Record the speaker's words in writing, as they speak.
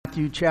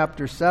Matthew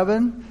chapter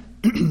 7.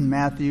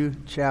 Matthew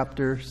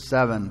chapter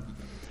 7.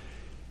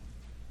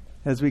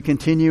 As we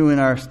continue in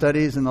our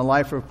studies in the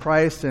life of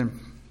Christ and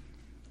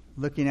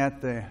looking at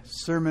the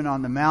Sermon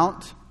on the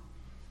Mount,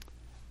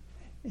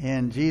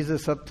 and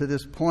Jesus up to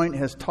this point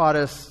has taught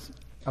us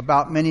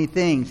about many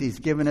things. He's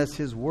given us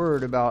His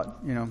Word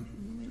about,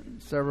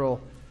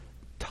 several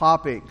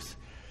topics.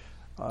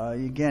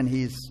 Again,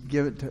 He's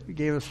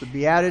gave us the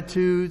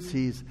Beatitudes.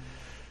 He's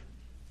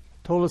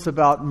told us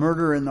about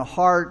murder in the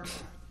heart,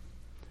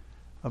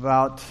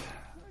 about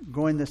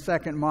going the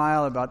second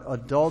mile, about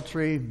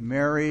adultery,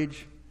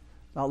 marriage,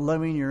 about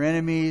loving your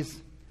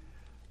enemies,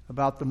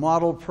 about the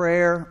model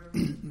prayer.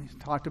 He's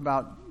talked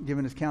about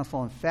giving us counsel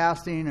on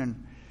fasting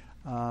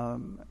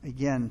and,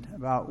 again,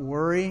 about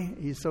worry.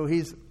 He's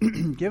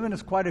given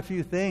us quite a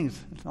few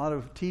things, a lot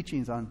of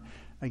teachings on,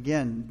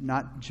 again,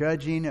 not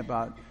judging,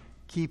 about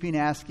keeping,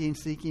 asking,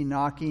 seeking,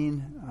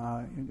 knocking,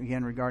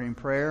 again, regarding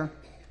prayer.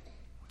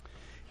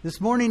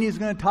 This morning he's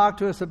going to talk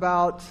to us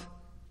about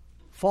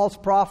false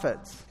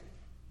prophets.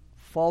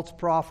 False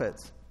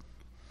prophets.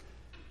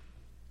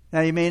 Now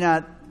you may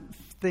not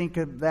think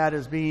of that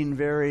as being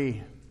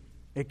very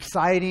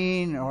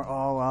exciting or,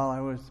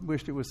 I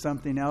wished it was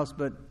something else,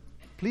 but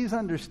please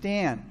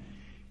understand,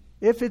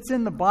 if it's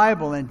in the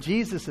Bible and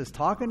Jesus is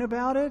talking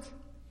about it,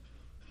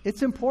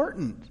 it's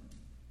important.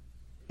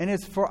 And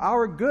it's for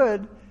our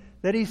good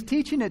that He's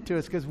teaching it to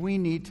us because we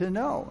need to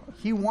know.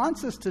 He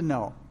wants us to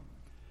know.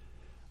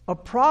 A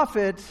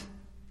prophet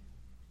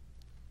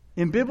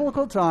in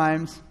biblical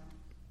times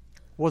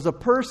was a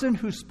person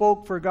who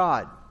spoke for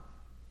God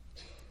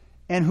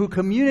and who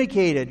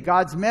communicated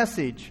God's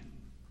message.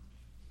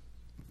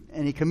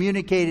 And he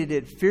communicated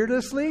it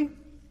fearlessly,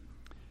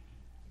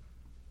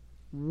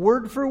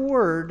 word for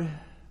word,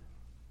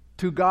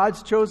 to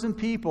God's chosen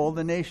people,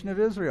 the nation of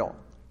Israel.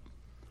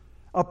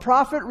 A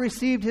prophet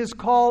received his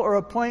call or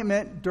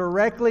appointment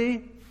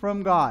directly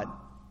from God.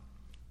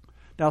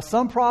 Now,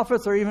 some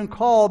prophets are even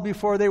called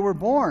before they were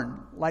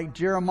born, like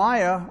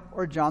Jeremiah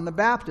or John the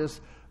Baptist,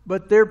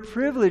 but their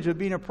privilege of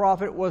being a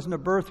prophet wasn't a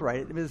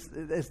birthright.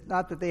 It's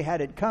not that they had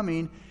it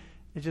coming.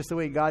 It's just the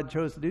way God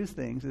chose to do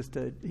things.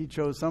 He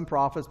chose some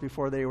prophets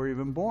before they were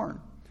even born.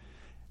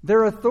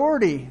 Their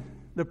authority,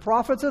 the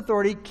prophet's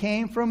authority,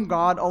 came from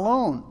God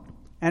alone,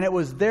 and it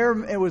was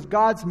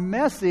God's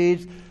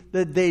message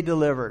that they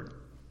delivered.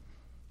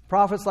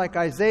 Prophets like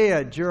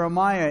Isaiah,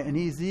 Jeremiah, and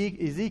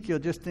Ezekiel,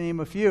 just to name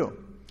a few.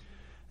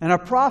 And a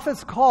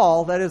prophet's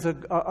call, that is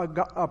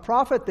a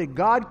prophet that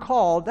God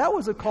called, that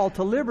was a call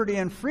to liberty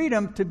and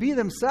freedom to be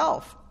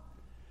themselves.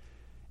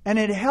 And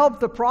it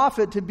helped the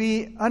prophet to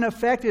be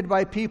unaffected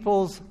by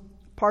people's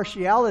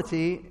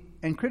partiality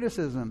and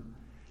criticism.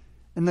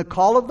 And the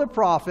call of the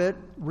prophet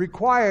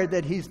required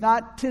that he's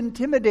not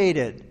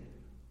intimidated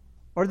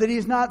or that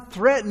he's not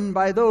threatened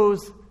by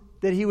those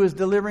that he was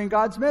delivering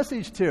God's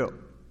message to.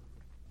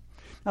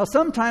 Now,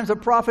 sometimes a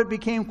prophet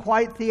became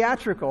quite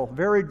theatrical,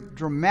 very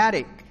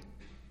dramatic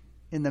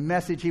in the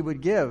message he would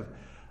give.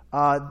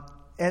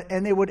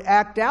 And they would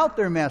act out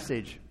their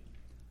message.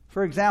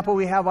 For example,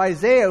 we have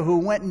Isaiah, who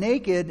went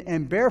naked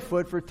and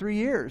barefoot for 3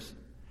 years.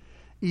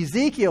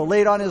 Ezekiel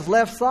laid on his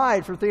left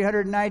side for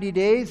 390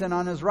 days and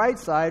on his right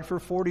side for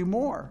 40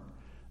 more.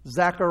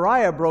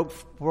 Zechariah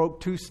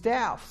broke 2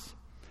 staffs.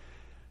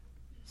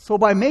 So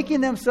by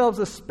making themselves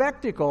a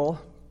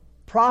spectacle,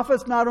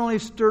 prophets not only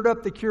stirred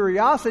up the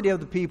curiosity of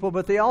the people,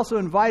 but they also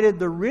invited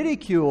the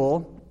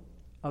ridicule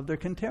of their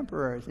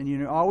contemporaries. And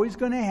you're always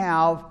going to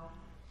have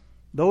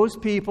those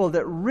people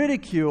that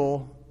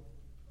ridicule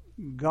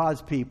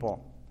God's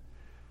people.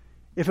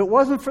 If it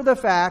wasn't for the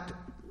fact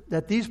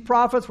that these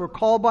prophets were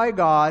called by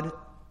God,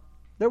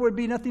 there would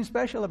be nothing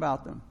special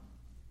about them.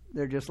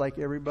 They're just like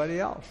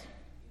everybody else.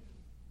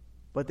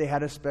 But they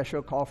had a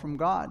special call from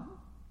God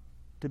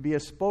to be a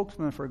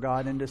spokesman for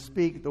God and to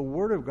speak the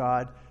word of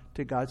God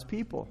to God's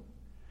people.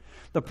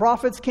 The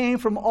prophets came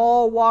from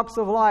all walks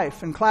of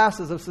life and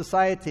classes of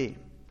society.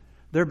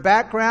 Their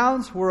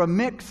backgrounds were a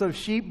mix of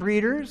sheep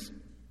breeders,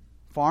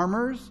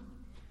 farmers,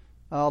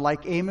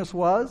 like Amos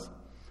was,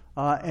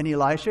 and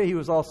Elisha. He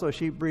was also a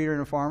sheep breeder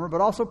and a farmer,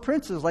 but also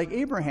princes like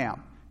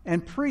Abraham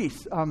and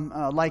priests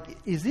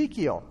like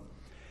Ezekiel.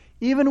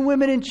 Even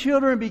women and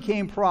children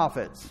became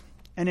prophets.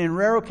 And on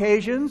rare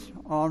occasions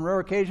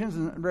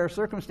and rare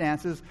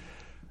circumstances,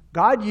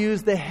 God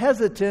used the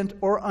hesitant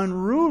or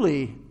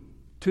unruly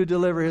to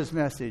deliver His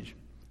message.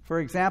 For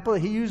example,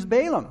 He used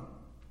Balaam.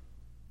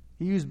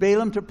 He used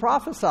Balaam to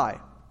prophesy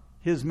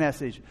His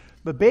message.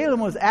 But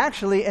Balaam was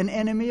actually an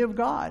enemy of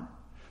God.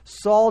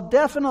 Saul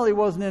definitely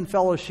wasn't in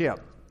fellowship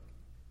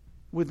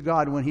with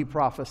God when he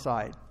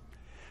prophesied.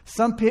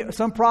 Some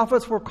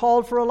prophets were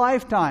called for a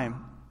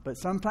lifetime, but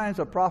sometimes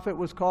a prophet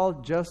was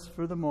called just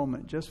for the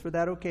moment, just for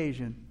that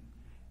occasion.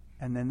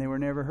 And then they were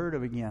never heard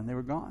of again. They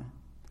were gone.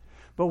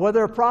 But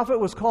whether a prophet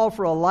was called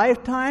for a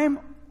lifetime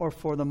or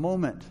for the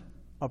moment,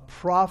 a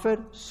prophet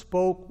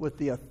spoke with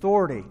the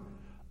authority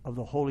of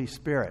the Holy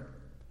Spirit.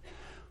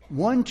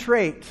 One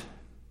trait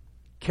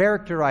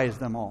characterized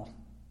them all.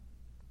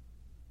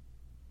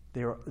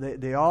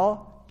 They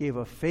all gave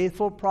a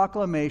faithful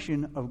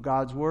proclamation of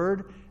God's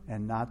word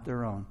and not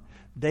their own.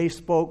 They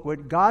spoke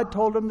what God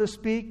told them to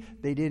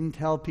speak. They didn't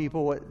tell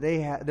people what they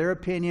had, their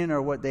opinion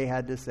or what they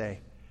had to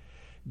say.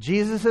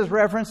 Jesus'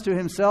 reference to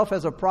himself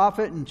as a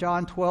prophet in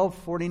John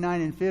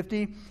 12:49 and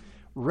 50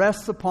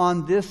 rests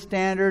upon this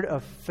standard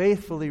of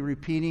faithfully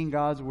repeating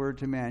God's word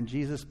to man.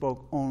 Jesus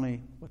spoke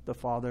only what the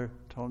Father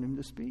told him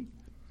to speak.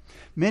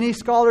 Many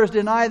scholars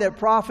deny that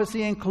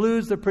prophecy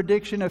includes the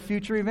prediction of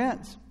future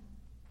events.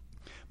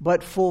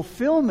 But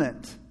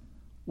fulfillment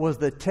was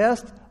the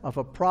test of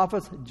a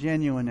prophet's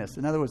genuineness.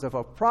 In other words, if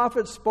a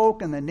prophet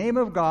spoke in the name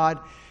of God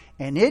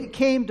and it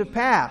came to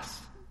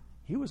pass,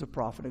 he was a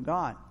prophet of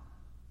God.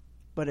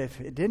 But if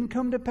it didn't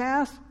come to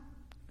pass,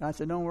 God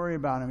said, don't worry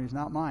about him. He's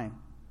not mine.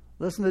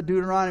 Listen to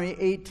Deuteronomy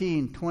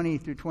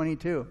 18:20 through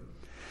 22.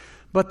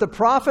 But the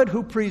prophet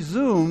who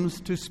presumes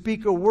to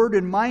speak a word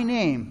in my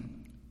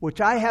name, which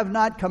I have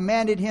not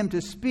commanded him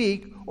to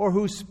speak, or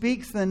who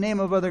speaks in the name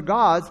of other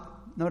gods,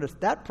 notice,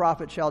 that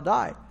prophet shall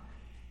die.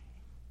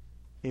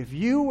 If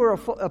you were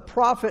a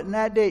prophet in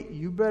that day,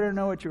 you better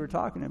know what you were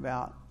talking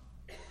about.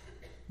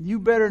 You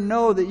better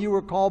know that you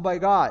were called by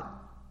God.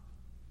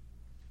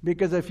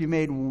 Because if you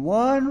made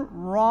one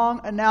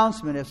wrong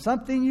announcement, if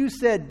something you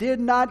said did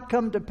not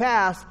come to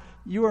pass,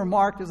 you were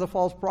marked as a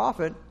false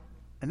prophet,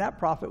 and that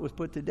prophet was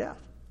put to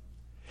death.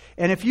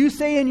 And if you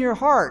say in your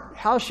heart,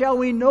 how shall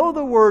we know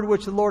the word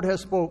which the Lord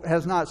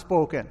has not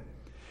spoken?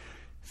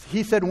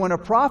 He said, when a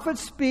prophet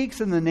speaks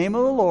in the name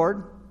of the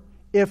Lord,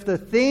 if the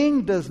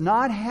thing does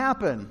not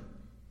happen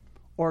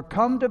or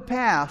come to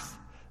pass,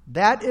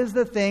 that is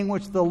the thing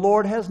which the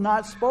Lord has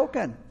not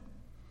spoken.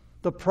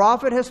 The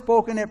prophet has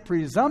spoken it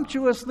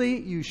presumptuously.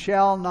 You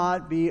shall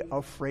not be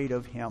afraid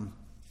of him.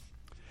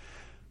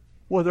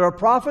 Whether a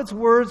prophet's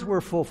words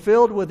were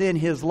fulfilled within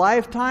his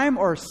lifetime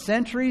or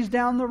centuries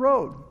down the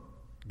road,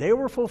 they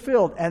were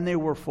fulfilled, and they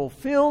were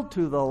fulfilled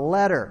to the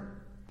letter.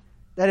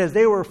 That is,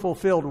 they were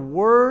fulfilled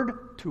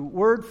word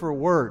for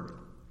word.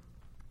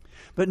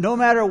 But no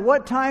matter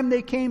what time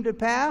they came to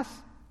pass,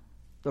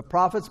 the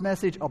prophet's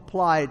message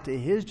applied to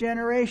his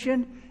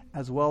generation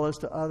as well as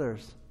to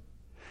others.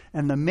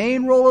 And the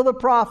main role of the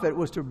prophet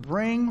was to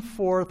bring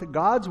forth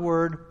God's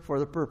word for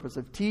the purpose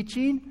of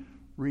teaching,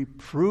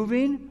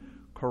 reproving,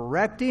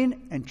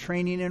 correcting, and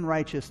training in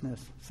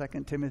righteousness.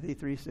 2 Timothy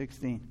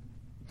 3:16.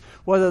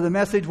 Whether the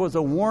message was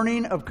a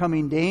warning of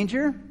coming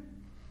danger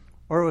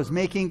or it was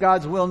making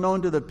God's will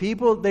known to the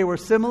people, they were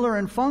similar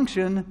in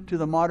function to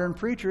the modern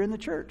preacher in the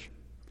church.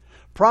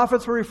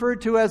 Prophets were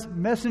referred to as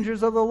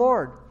messengers of the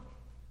Lord,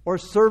 or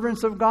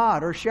servants of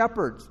God, or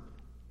shepherds,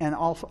 and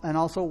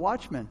also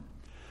watchmen.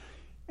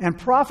 And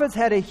prophets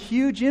had a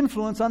huge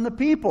influence on the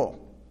people.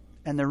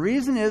 And the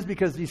reason is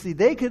because, you see,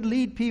 they could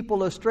lead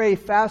people astray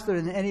faster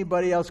than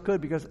anybody else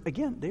could, because,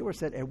 again, they were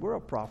said, hey, we're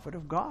a prophet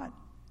of God.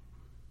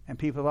 And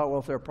people thought,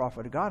 well, if they're a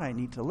prophet of God, I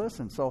need to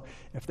listen. So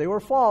if they were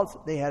false,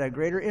 they had a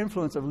greater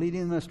influence of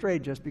leading them astray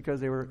just because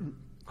they were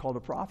called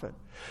a prophet.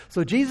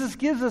 So Jesus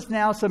gives us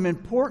now some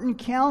important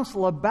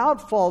counsel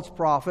about false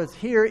prophets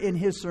here in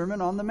his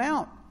Sermon on the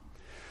Mount.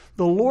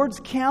 The Lord's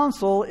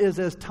counsel is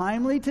as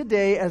timely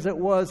today as it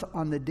was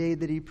on the day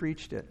that he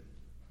preached it.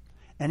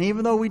 And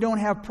even though we don't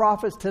have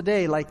prophets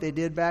today like they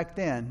did back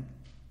then,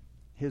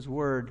 his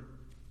word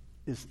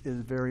is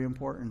very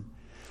important.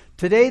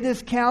 Today,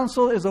 this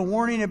counsel is a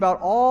warning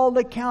about all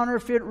the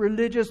counterfeit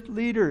religious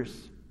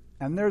leaders.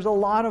 And there's a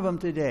lot of them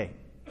today.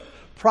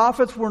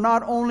 Prophets were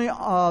not only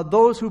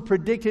those who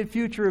predicted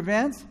future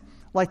events,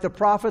 like the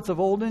prophets of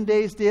olden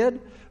days did,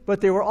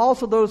 but they were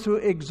also those who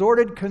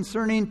exhorted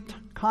concerning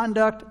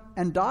conduct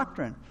and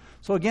doctrine.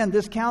 So again,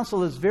 this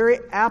counsel is very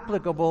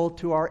applicable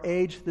to our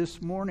age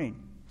this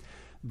morning.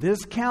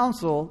 This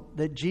counsel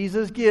that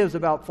Jesus gives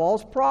about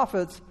false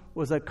prophets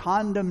was a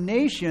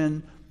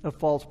condemnation of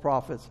false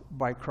prophets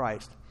by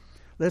Christ.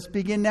 Let's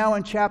begin now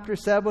in chapter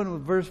 7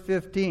 with verse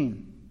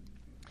 15.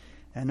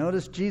 And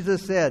notice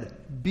Jesus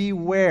said,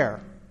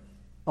 beware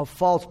of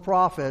false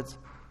prophets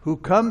who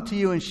come to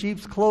you in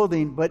sheep's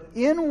clothing, but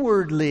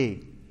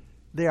inwardly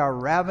they are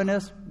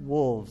ravenous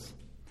wolves.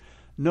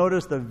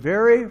 Notice the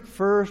very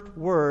first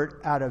word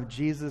out of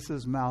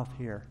Jesus' mouth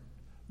here.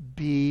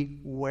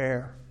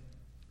 Beware.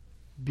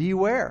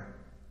 Beware.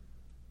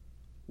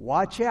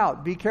 Watch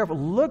out. Be careful.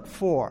 Look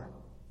for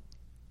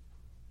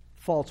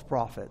false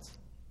prophets.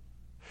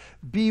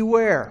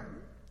 Beware.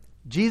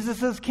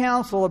 Jesus'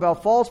 counsel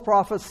about false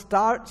prophets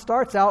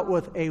starts out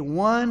with a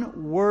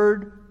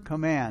one-word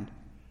command,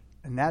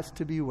 and that's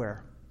to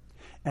beware.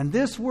 And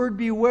this word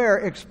beware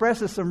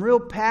expresses some real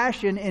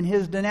passion in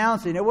his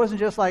denouncing. It wasn't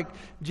just like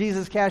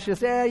Jesus cast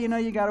just,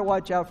 you got to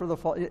watch out for the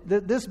false.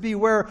 This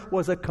beware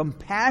was a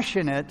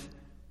compassionate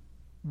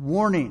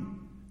warning.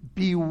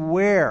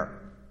 Beware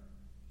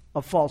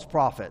of false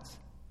prophets.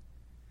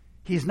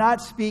 He's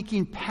not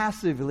speaking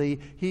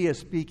passively, he is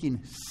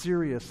speaking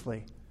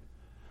seriously.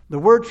 The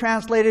word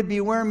translated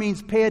beware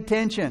means pay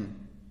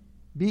attention,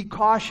 be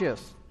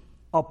cautious,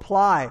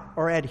 apply,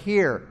 or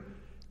adhere.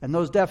 And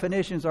those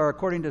definitions are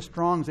according to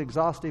Strong's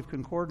exhaustive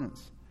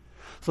concordance.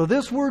 So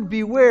this word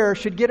beware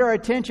should get our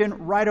attention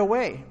right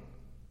away,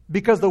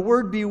 because the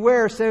word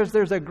beware says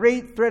there's a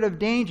great threat of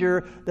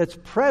danger that's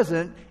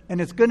present,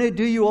 and it's going to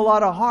do you a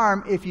lot of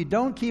harm if you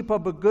don't keep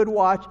up a good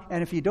watch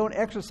and if you don't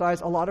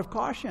exercise a lot of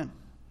caution.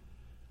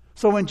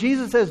 So when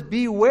Jesus says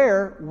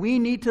beware, we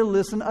need to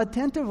listen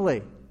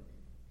attentively,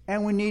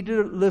 and we need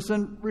to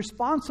listen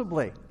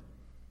responsibly.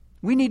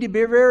 We need to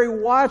be very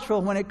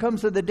watchful when it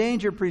comes to the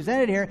danger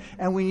presented here,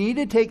 and we need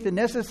to take the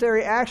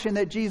necessary action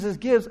that Jesus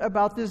gives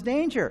about this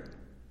danger.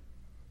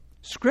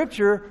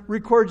 Scripture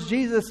records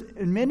Jesus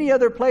in many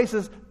other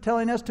places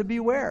telling us to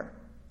beware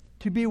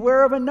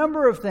of a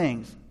number of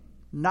things,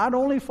 not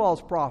only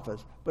false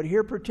prophets, but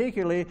here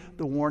particularly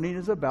the warning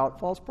is about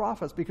false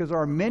prophets, because there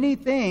are many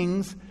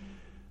things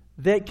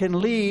that can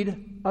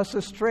lead us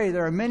astray.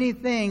 There are many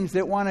things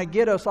that want to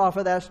get us off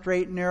of that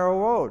straight and narrow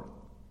road.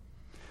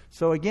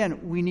 So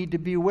again, we need to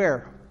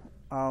beware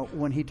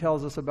when he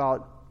tells us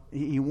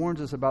he warns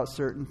us about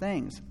certain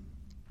things.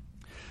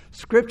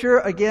 Scripture,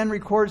 again,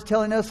 records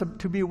telling us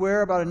to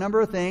beware about a number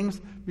of things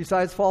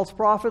besides false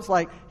prophets.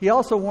 Like, he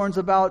also warns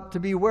to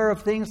beware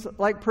of things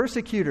like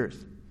persecutors.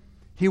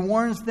 He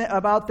warns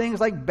about things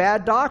like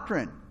bad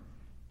doctrine.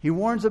 He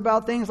warns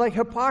about things like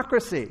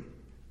hypocrisy.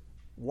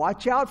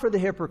 Watch out for the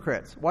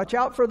hypocrites. Watch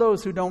out for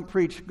those who don't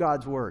preach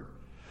God's word.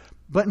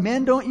 But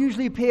men don't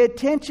usually pay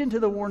attention to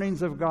the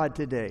warnings of God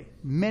today.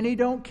 Many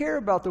don't care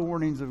about the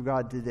warnings of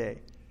God today.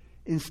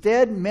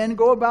 Instead, men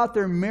go about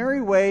their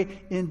merry way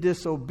in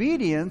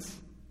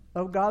disobedience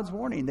of God's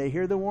warning. They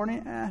hear the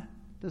warning,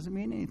 doesn't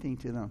mean anything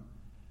to them.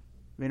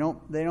 They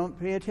don't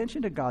pay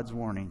attention to God's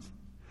warnings.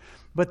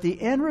 But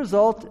the end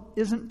result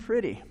isn't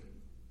pretty,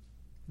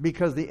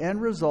 because the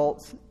end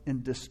results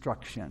in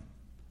destruction.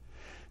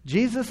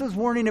 Jesus'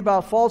 warning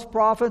about false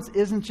prophets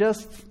isn't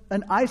just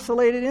an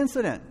isolated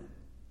incident.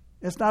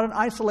 It's not an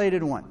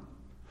isolated one.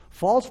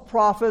 False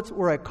prophets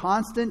were a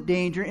constant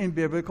danger in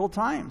biblical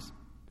times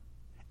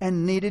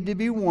and needed to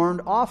be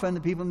warned often.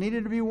 The people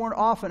needed to be warned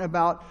often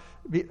about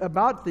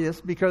this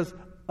because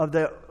of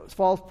the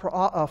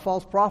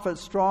false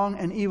prophet's strong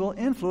and evil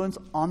influence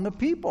on the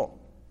people.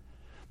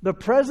 The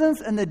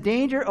presence and the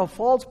danger of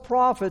false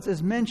prophets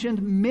is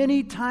mentioned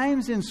many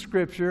times in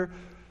Scripture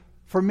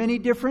for many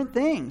different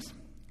things.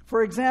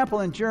 For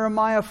example, in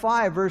Jeremiah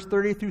 5, verse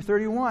 30 through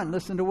 31,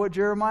 listen to what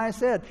Jeremiah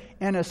said.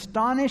 An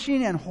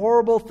astonishing and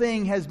horrible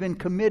thing has been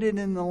committed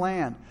in the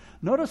land.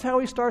 Notice how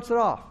he starts it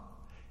off.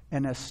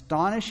 An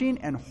astonishing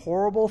and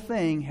horrible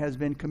thing has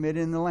been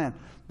committed in the land.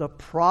 The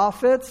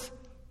prophets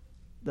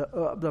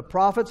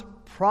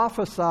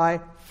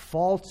prophesy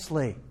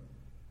falsely.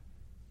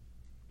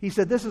 He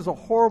said this is a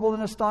horrible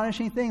and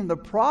astonishing thing. The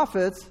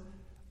prophets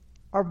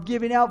are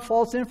giving out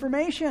false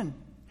information,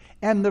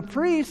 and the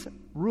priests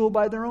rule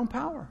by their own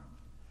power.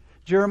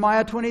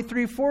 Jeremiah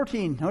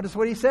 23:14. Notice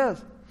what he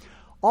says.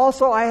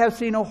 Also, I have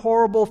seen a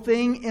horrible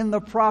thing in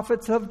the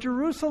prophets of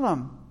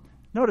Jerusalem.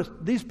 Notice,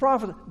 these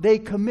prophets, they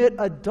commit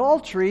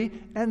adultery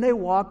and they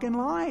walk in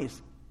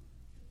lies.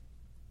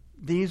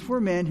 These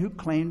were men who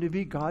claimed to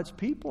be God's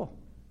people.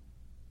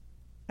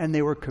 And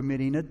they were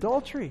committing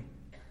adultery.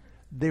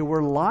 They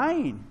were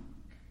lying.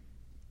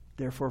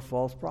 Therefore,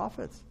 false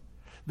prophets.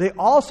 They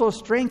also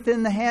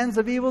strengthen the hands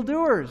of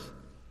evildoers,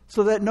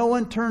 so that no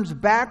one turns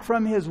back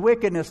from his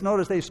wickedness.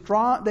 Notice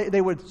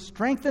they would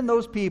strengthen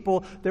those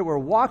people that were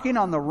walking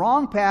on the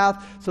wrong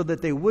path so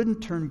that they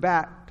wouldn't turn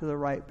back to the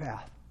right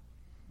path.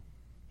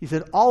 He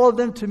said, all of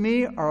them to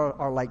me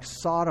are like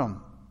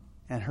Sodom,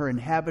 and her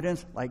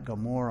inhabitants like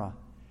Gomorrah.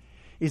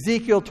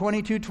 Ezekiel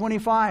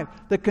 22:25.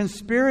 The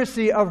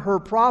conspiracy of her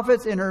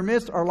prophets in her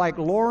midst are like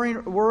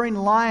roaring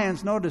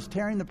lions. Notice,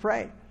 tearing the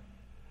prey.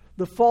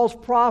 The false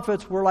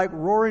prophets were like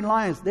roaring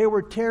lions. They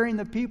were tearing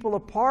the people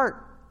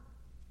apart.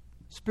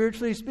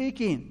 Spiritually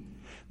speaking,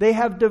 they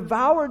have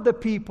devoured the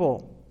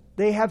people.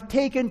 They have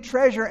taken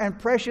treasure and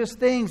precious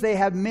things. They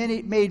have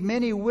made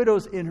many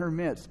widows in her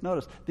midst.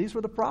 Notice, these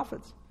were the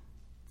prophets,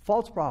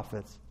 false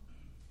prophets.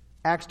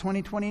 Acts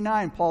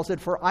 20:29, Paul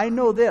said, for I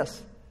know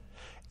this,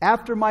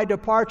 after my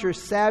departure,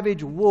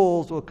 savage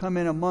wolves will come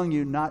in among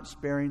you, not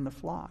sparing the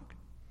flock.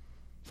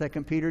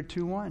 2 Peter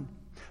 2:1.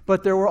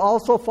 But there were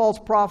also false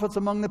prophets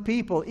among the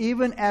people,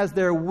 even as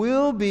there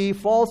will be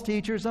false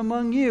teachers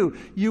among you.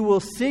 You will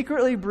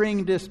secretly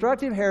bring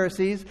destructive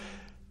heresies,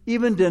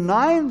 even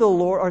denying the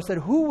Lord, or said,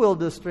 who will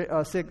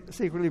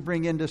secretly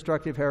bring in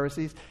destructive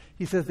heresies?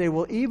 He says they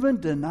will even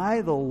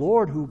deny the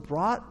Lord who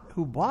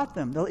bought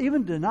them. They'll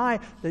even deny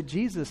that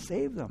Jesus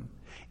saved them.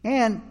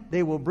 And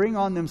they will bring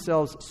on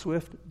themselves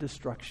swift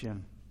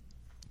destruction.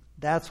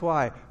 That's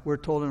why we're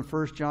told in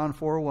 1 John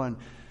 4:1,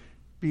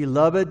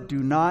 Beloved, do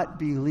not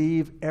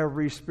believe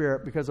every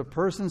spirit. Because a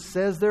person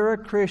says they're a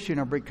Christian,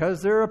 or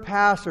because they're a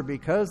pastor,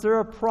 because they're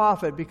a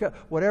prophet, because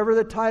whatever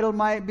the title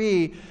might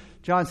be,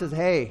 John says,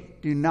 hey,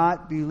 do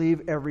not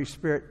believe every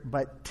spirit,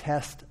 but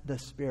test the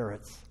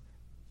spirits,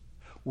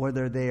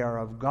 whether they are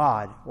of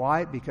God.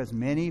 Why? Because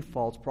many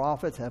false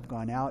prophets have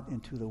gone out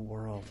into the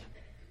world.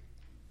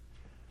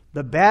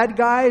 The bad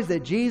guys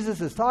that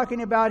Jesus is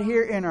talking about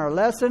here in our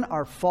lesson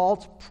are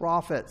false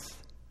prophets.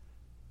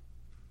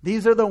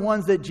 These are the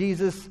ones that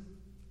Jesus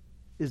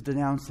is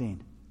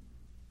denouncing.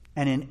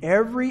 And in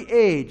every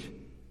age,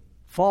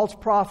 false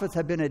prophets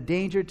have been a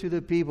danger to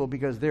the people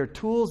because they're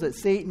tools that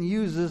Satan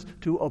uses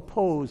to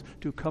oppose,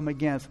 to come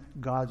against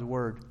God's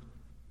word.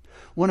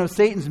 One of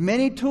Satan's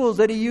many tools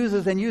that he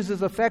uses and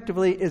uses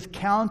effectively is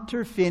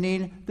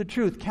counterfeiting the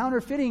truth,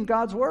 counterfeiting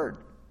God's word.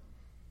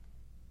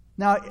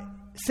 Now,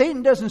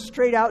 Satan doesn't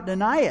straight out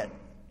deny it,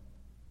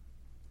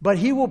 but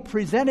he will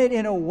present it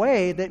in a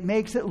way that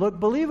makes it look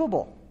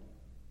believable.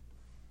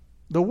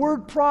 The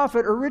word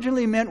prophet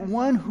originally meant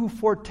one who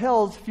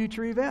foretells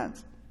future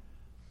events.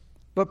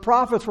 But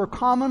prophets were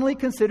commonly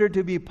considered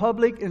to be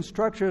public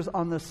instructors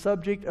on the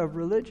subject of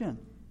religion.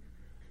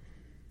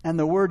 And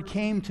the word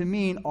came to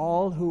mean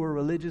all who were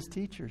religious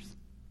teachers.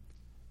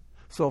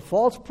 So a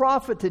false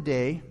prophet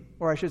today,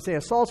 or I should say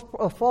a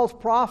false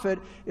prophet,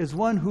 is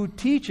one who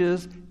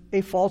teaches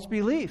a false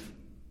belief.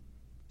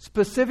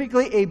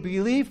 Specifically, a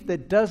belief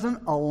that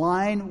doesn't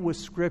align with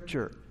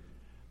Scripture.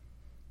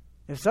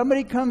 If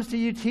somebody comes to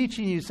you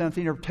teaching you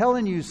something or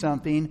telling you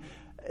something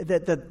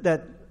that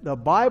the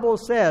Bible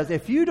says,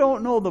 if you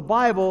don't know the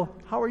Bible,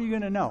 how are you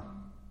going to know?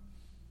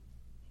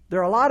 There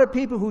are a lot of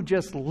people who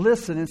just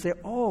listen and say,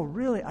 oh,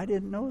 really? I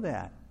didn't know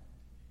that.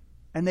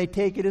 And they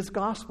take it as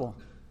gospel.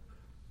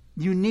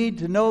 You need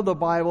to know the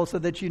Bible so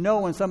that you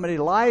know when somebody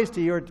lies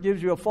to you or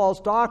gives you a false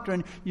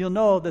doctrine, you'll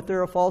know that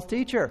they're a false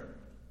teacher.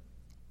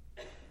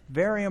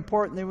 Very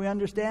important that we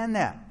understand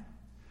that.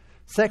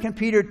 2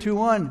 Peter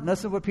 2:1,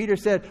 listen to what Peter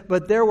said.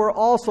 But there were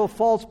also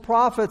false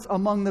prophets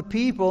among the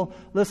people.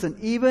 Listen,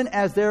 even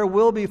as there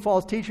will be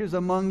false teachers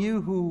among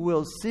you who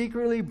will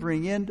secretly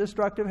bring in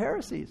destructive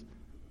heresies.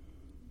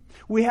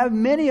 We have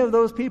many of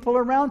those people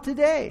around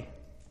today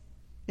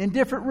in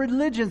different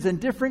religions and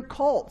different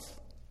cults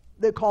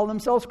that call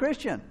themselves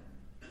Christian.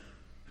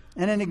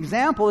 And an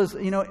example is,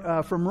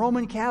 from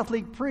Roman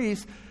Catholic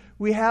priests,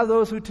 we have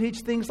those who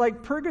teach things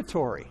like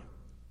purgatory,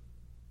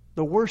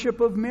 the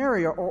worship of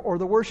Mary, or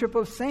the worship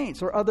of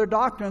saints, or other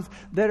doctrines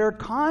that are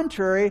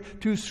contrary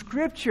to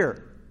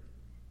Scripture.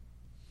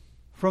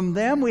 From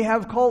them, we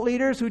have cult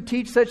leaders who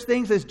teach such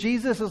things as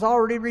Jesus has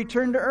already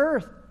returned to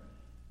earth,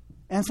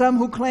 and some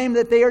who claim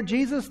that they are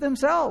Jesus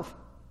themselves.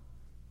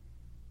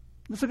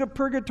 Let's look at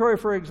purgatory,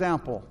 for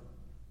example.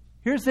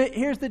 Here's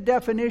the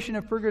definition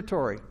of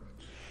purgatory.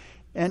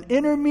 An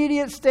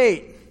intermediate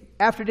state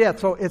after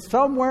death. So it's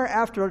somewhere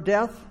after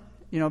death,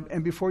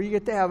 and before you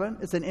get to heaven.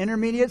 It's an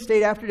intermediate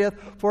state after death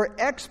for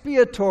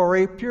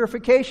expiatory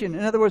purification.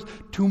 In other words,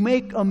 to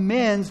make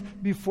amends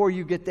before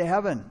you get to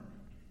heaven.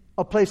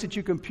 A place that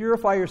you can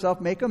purify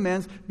yourself, make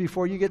amends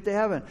before you get to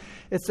heaven.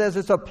 It says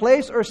it's a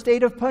place or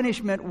state of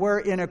punishment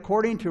wherein,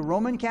 according to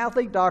Roman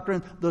Catholic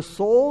doctrine, the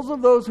souls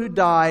of those who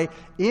die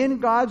in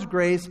God's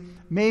grace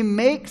may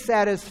make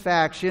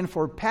satisfaction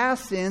for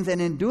past sins, and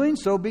in doing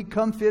so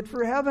become fit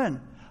for heaven.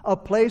 A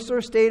place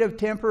or state of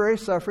temporary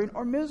suffering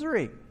or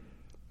misery.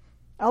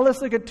 Now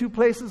let's look at two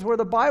places where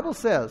the Bible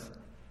says.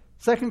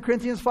 2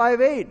 Corinthians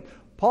 5:8.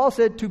 Paul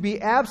said to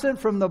be absent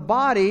from the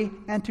body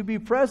and to be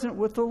present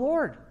with the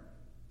Lord.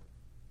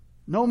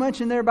 No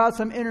mention there about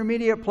some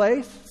intermediate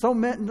place.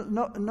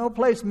 No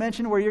place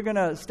mentioned where you're going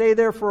to stay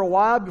there for a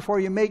while before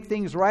you make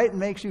things right and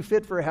makes you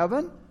fit for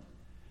heaven.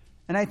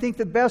 And I think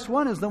the best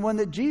one is the one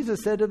that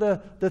Jesus said to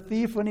the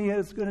thief when he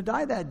was going to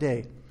die that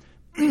day.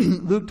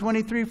 Luke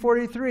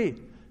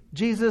 23:43.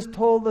 Jesus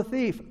told the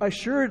thief,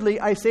 assuredly,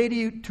 I say to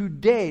you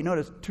today,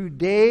 notice,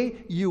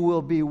 today you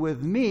will be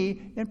with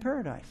me in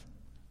paradise.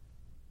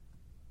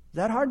 Is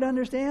that hard to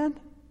understand?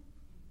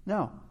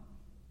 No.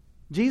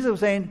 Jesus was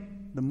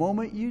saying, the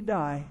moment you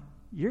die,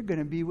 you're going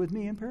to be with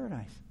me in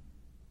paradise.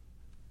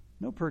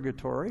 No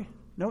purgatory,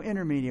 no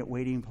intermediate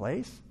waiting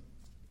place.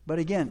 But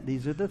again,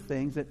 these are the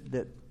things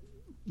that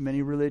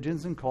many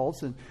religions and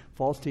cults and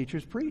false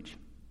teachers preach.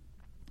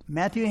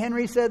 Matthew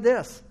Henry said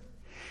this,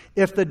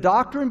 if the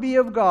doctrine be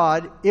of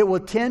God, it will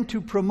tend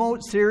to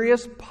promote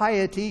serious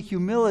piety,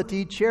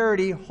 humility,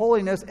 charity,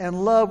 holiness,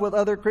 and love with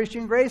other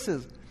Christian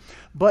graces.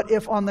 But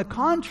if, on the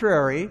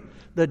contrary,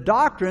 the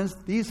doctrines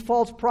these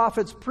false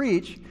prophets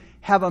preach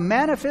have a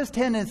manifest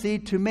tendency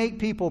to make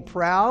people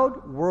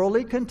proud,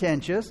 worldly,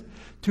 contentious,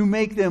 to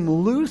make them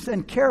loose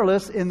and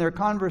careless in their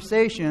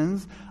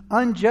conversations,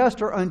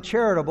 unjust or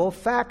uncharitable,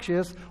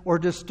 factious, or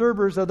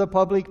disturbers of the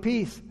public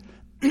peace.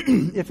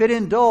 If it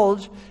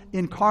indulge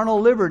in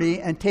carnal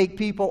liberty and take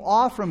people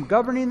off from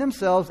governing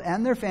themselves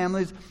and their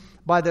families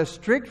by the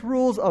strict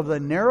rules of the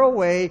narrow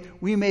way,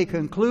 we may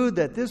conclude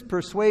that this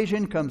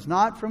persuasion comes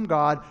not from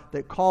God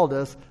that called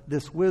us.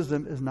 This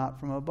wisdom is not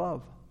from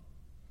above.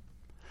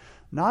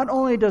 Not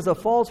only does a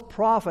false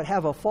prophet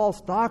have a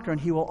false doctrine,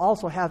 he will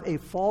also have a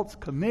false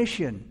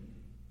commission.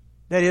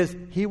 That is,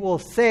 he will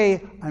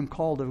say, I'm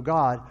called of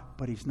God,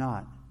 but he's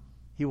not.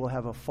 He will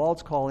have a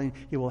false calling.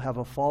 He will have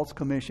a false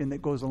commission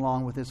that goes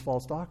along with his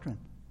false doctrine.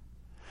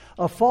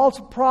 A false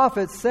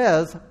prophet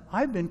says,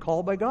 I've been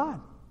called by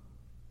God.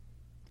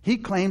 He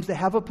claims to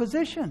have a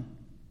position.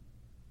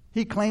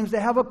 He claims to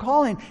have a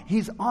calling.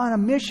 He's on a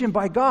mission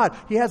by God.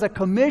 He has a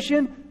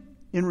commission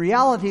in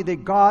reality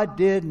that God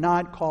did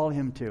not call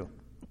him to.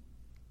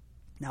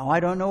 Now,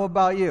 I don't know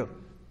about you,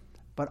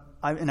 but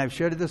I've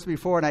shared this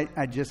before, and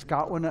I just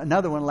got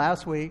another one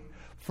last week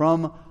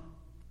from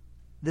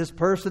this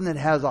person that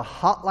has a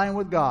hotline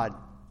with God.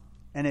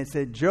 And it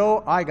said,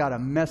 Joe, I got a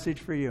message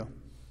for you.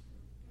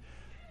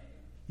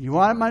 You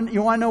want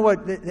to know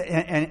what?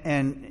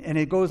 And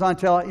it goes on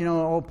to tell,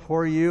 oh,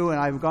 poor you, and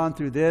I've gone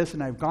through this,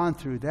 and I've gone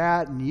through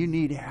that, and you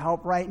need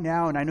help right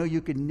now, and I know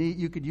you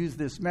could use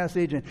this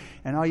message,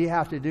 and all you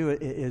have to do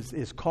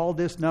is call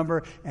this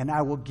number, and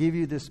I will give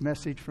you this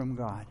message from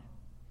God.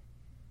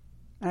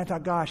 And I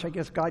thought, gosh, I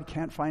guess God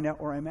can't find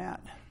out where I'm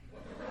at.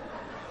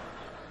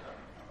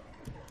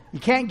 He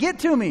can't get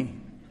to me.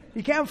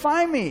 He can't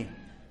find me.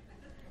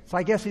 So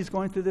I guess he's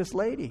going through this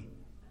lady.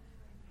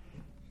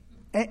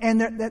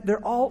 And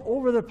they're all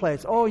over the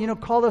place. Oh,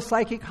 call the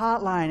psychic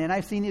hotline. And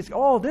I've seen these.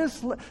 Oh,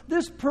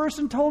 this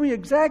person told me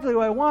exactly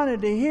what I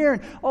wanted to hear.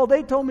 And oh,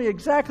 they told me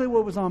exactly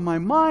what was on my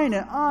mind.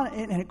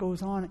 And it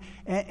goes on.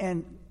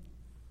 And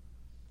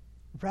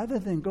rather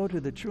than go to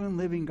the true and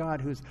living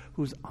God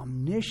who's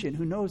omniscient,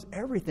 who knows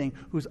everything,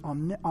 who's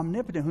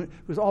omnipotent,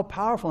 who's all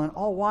powerful and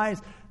all wise,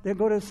 they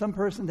go to some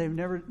person they've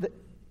never,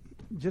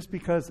 just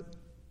because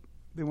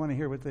they want to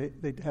hear what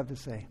they have to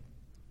say.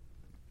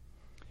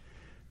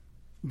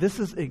 This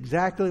is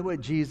exactly what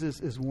Jesus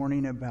is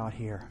warning about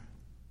here.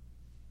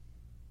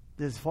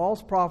 These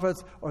false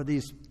prophets are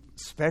these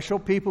special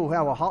people who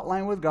have a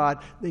hotline with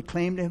God. They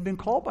claim to have been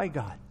called by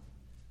God.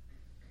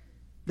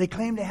 They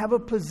claim to have a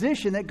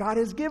position that God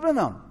has given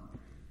them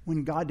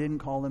when God didn't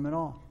call them at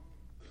all.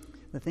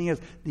 The thing is,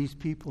 these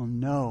people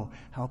know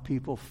how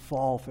people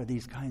fall for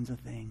these kinds of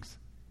things.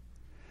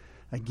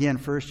 Again,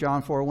 1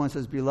 John 4:1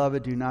 says,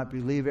 Beloved, do not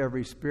believe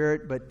every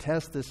spirit, but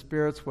test the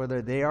spirits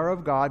whether they are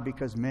of God,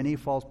 because many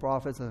false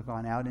prophets have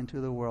gone out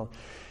into the world.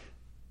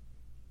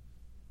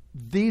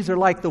 These are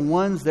like the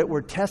ones that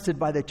were tested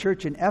by the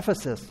church in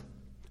Ephesus,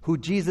 who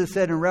Jesus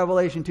said in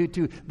Revelation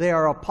 2:2, they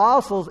are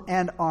apostles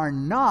and are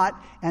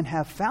not, and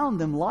have found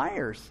them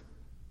liars.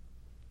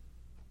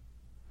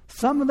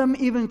 Some of them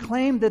even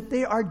claim that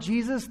they are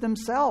Jesus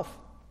themselves.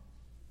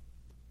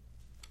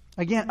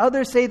 Again,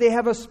 others say they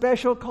have a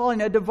special calling,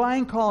 a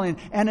divine calling,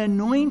 an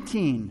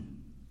anointing,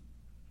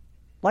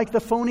 like the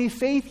phony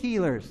faith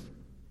healers.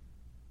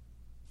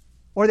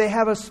 Or they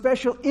have a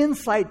special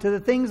insight to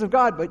the things of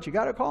God, but you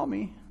got to call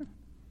me.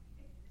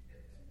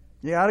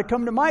 You got to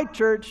come to my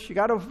church. You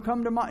got to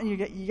come to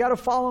you got to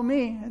follow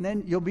me, and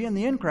then you'll be in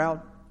the in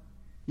crowd.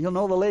 You'll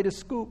know the latest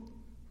scoop.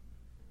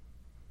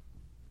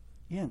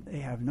 Again, they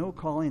have no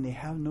calling. They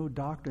have no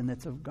doctrine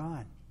that's of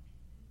God.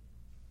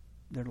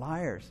 They're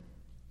liars.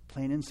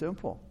 Plain and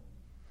simple.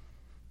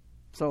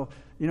 So,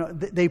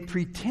 they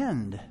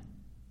pretend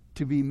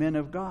to be men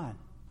of God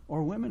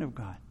or women of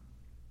God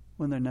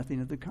when they're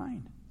nothing of the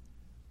kind.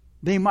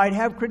 They might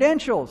have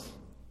credentials,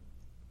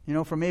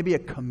 for maybe a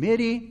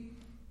committee,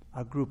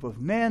 a group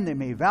of men. They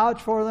may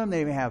vouch for them.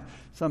 They may have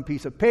some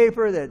piece of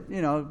paper that,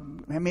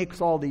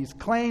 makes all these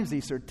claims,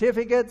 these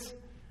certificates.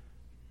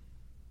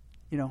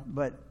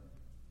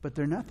 But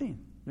they're nothing.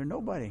 They're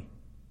nobody.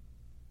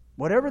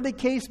 Whatever the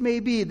case may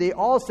be, they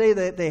all say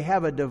that they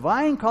have a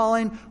divine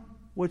calling,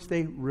 which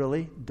they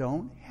really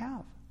don't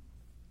have.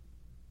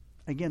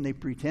 Again, they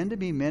pretend to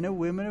be men and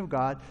women of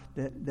God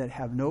that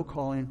have no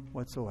calling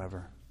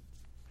whatsoever.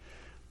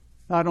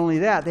 Not only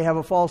that, they have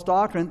a false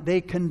doctrine.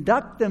 They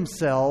conduct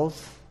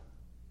themselves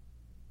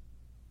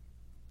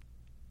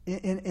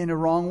in a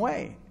wrong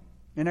way,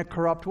 in a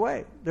corrupt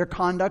way. Their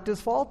conduct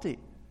is faulty.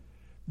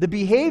 The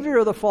behavior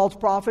of the false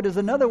prophet is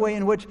another way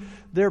in which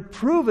they're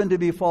proven to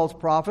be false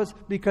prophets,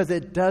 because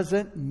it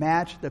doesn't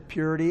match the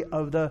purity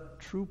of the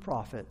true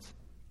prophets.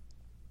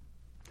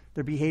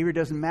 Their behavior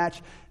doesn't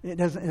match. It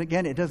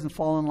doesn't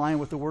fall in line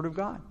with the Word of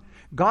God.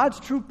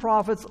 God's true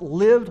prophets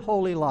lived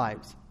holy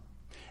lives.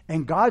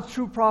 And God's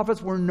true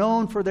prophets were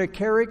known for their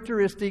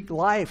characteristic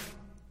life,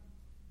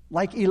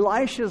 like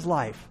Elisha's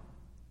life.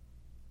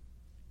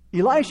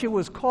 Elisha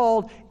was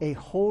called a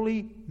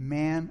holy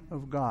man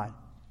of God,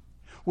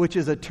 which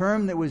is a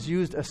term that was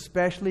used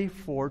especially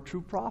for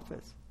true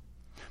prophets.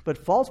 But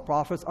false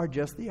prophets are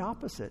just the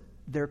opposite.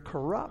 They're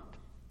corrupt.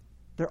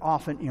 They're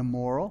often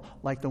immoral,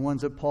 like the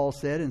ones that Paul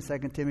said in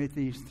 2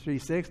 Timothy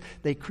 3:6.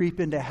 They creep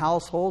into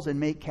households and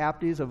make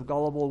captives of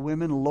gullible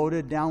women,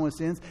 loaded down with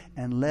sins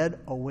and led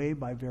away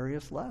by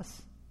various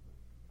lusts.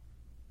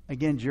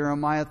 Again,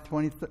 Jeremiah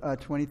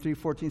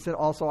 23:14 said,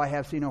 Also I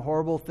have seen a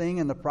horrible thing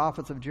in the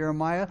prophets of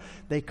Jeremiah.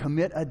 They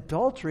commit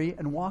adultery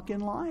and walk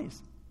in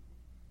lies.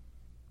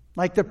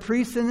 Like the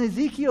priests in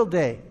Ezekiel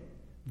day.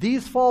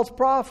 These false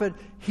prophets,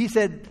 he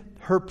said,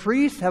 her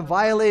priests have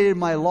violated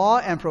my law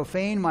and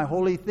profaned my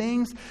holy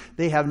things.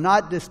 They have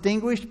not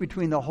distinguished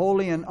between the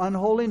holy and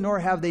unholy, nor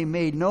have they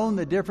made known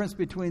the difference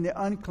between the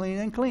unclean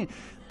and clean.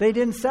 They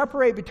didn't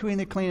separate between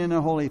the clean and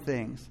unholy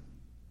things.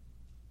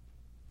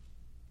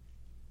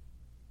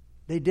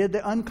 They did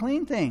the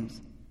unclean things.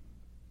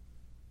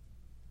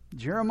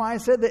 Jeremiah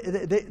said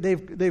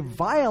that they've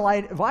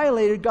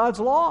violated God's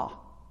law.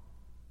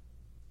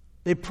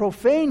 They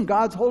profane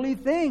God's holy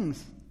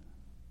things.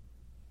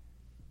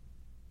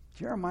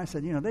 Jeremiah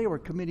said, they were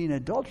committing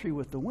adultery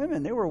with the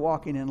women. They were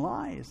walking in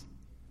lies.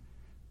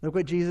 Look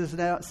what Jesus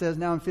says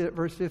now in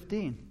verse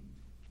 15.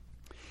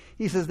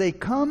 He says, they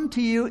come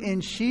to you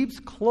in sheep's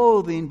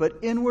clothing, but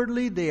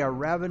inwardly they are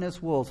ravenous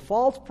wolves.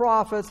 False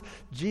prophets,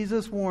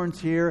 Jesus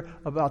warns here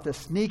about the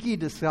sneaky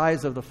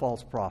disguise of the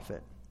false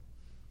prophet.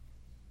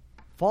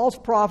 False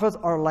prophets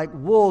are like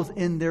wolves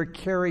in their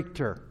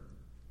character.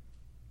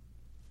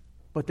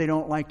 But they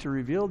don't like to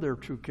reveal their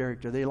true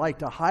character. They like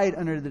to hide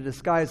under the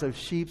disguise of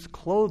sheep's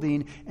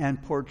clothing and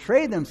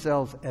portray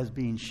themselves as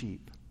being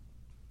sheep.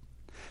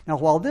 Now,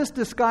 while this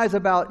disguise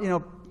about,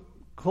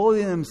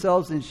 clothing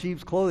themselves in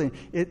sheep's clothing,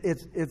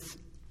 it's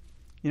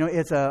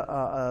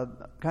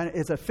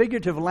a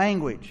figurative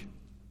language.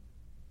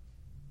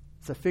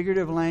 It's a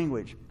figurative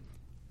language.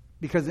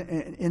 Because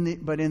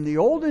in the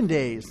olden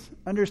days,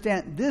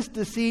 understand, this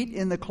deceit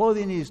in the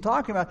clothing he's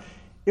talking about,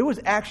 it was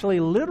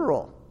actually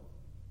literal.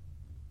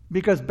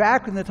 Because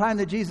back in the time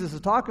that Jesus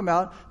is talking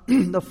about,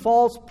 the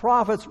false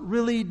prophets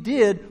really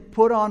did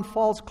put on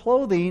false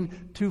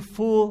clothing to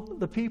fool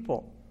the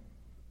people.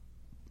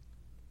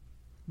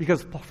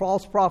 Because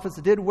false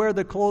prophets did wear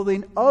the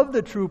clothing of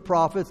the true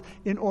prophets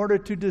in order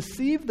to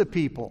deceive the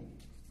people.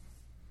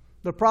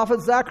 The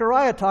prophet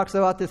Zechariah talks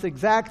about this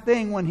exact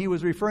thing when he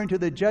was referring to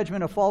the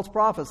judgment of false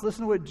prophets.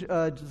 Listen to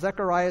what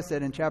Zechariah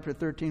said in chapter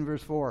 13,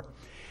 verse 4.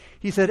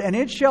 He said, and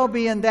it shall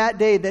be in that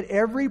day that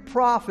every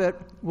prophet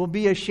will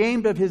be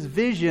ashamed of his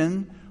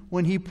vision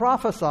when he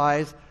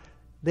prophesies.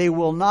 They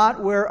will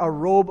not wear a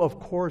robe of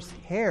coarse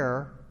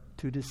hair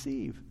to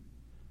deceive.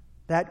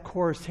 That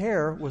coarse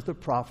hair was the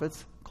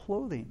prophet's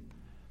clothing.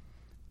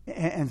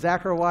 And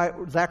Zechariah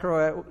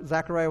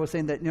was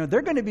saying that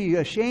they're going to be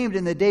ashamed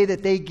in the day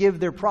that they give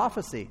their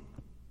prophecy.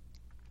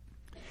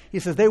 He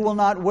says they will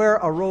not wear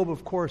a robe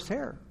of coarse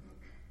hair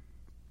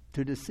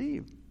to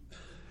deceive.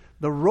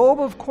 The robe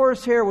of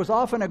coarse hair was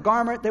often a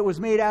garment that was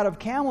made out of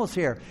camel's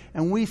hair.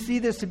 And we see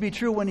this to be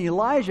true when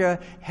Elijah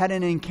had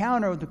an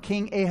encounter with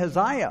King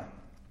Ahaziah.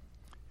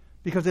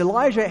 Because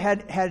Elijah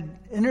had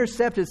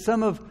intercepted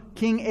some of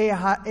King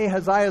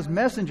Ahaziah's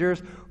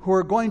messengers who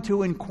were going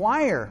to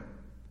inquire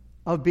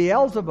of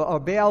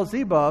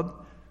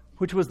Beelzebub,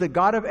 which was the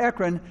god of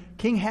Ekron.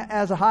 King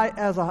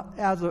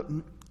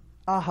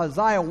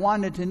Ahaziah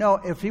wanted to know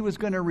if he was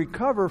going to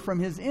recover from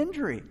his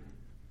injury.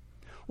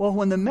 Well,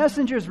 when the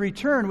messengers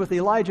returned with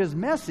Elijah's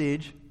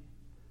message,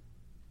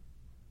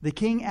 the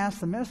king asked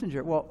the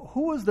messenger, well,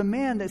 who was the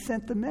man that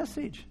sent the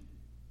message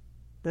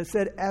that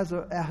said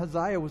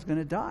Ahaziah was going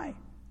to die?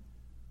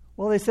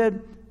 Well, they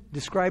said,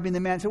 describing the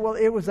man, said, well,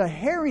 it was a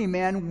hairy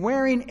man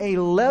wearing a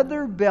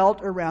leather belt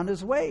around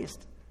his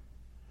waist.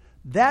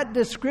 That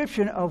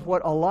description of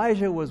what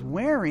Elijah was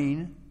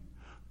wearing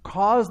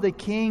caused the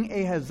king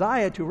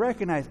Ahaziah to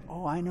recognize,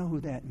 oh, I know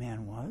who that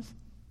man was.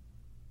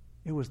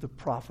 It was the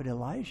prophet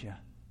Elijah,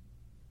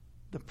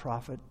 the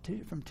prophet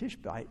from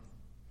Tishbite.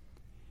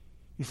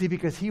 You see,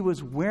 because he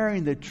was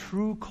wearing the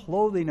true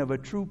clothing of a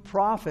true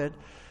prophet,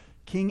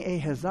 King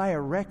Ahaziah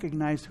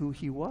recognized who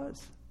he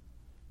was.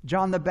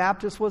 John the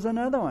Baptist was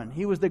another one.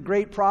 He was the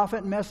great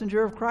prophet and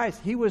messenger of Christ.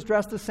 He was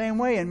dressed the same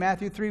way. In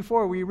Matthew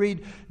 3:4, we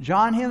read,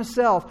 John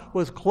himself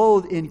was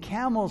clothed in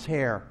camel's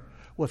hair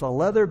with a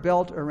leather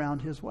belt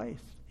around his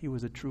waist. He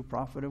was a true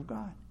prophet of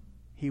God.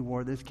 He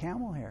wore this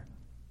camel hair,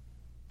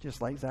 just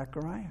like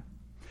Zechariah.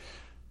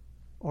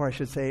 Or I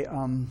should say,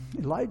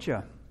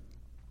 Elijah.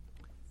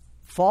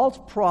 False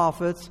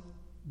prophets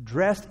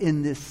dressed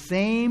in this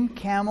same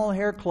camel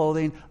hair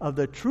clothing of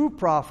the true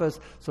prophets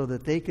so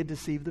that they could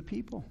deceive the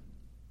people,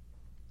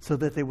 so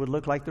that they would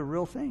look like the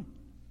real thing.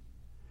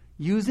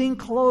 Using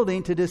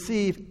clothing to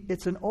deceive,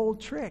 it's an old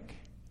trick.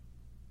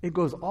 It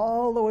goes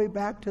all the way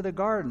back to the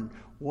garden.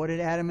 What did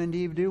Adam and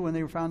Eve do when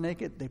they were found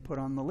naked? They put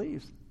on the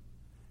leaves.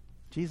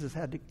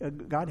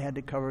 God had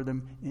to cover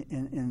them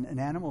in an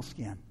animal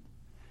skin.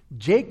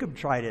 Jacob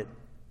tried it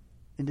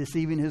in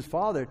deceiving his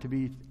father to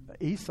be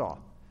Esau.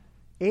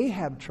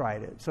 Ahab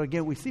tried it. So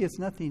again, we see it's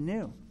nothing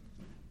new.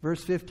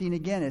 Verse 15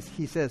 again,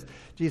 he says,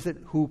 Jesus said,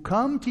 who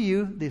come to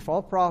you, the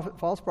false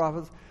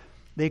prophets,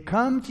 they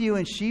come to you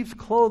in sheep's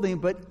clothing,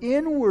 but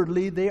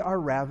inwardly they are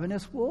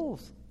ravenous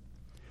wolves.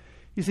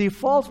 You see,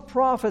 false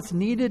prophets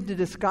needed to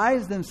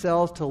disguise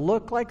themselves to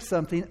look like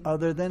something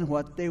other than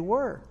what they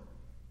were.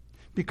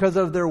 Because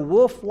of their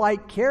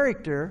wolf-like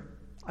character,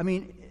 I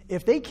mean,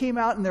 if they came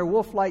out in their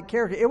wolf-like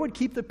character, it would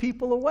keep the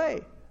people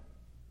away.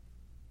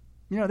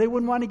 They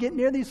wouldn't want to get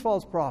near these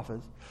false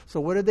prophets. So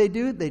what did they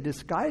do? They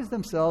disguised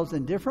themselves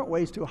in different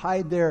ways to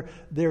hide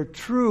their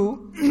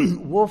true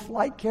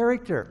wolf-like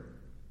character.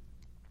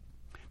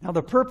 Now,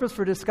 the purpose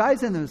for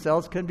disguising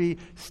themselves can be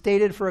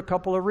stated for a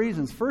couple of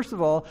reasons. First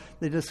of all,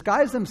 they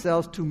disguised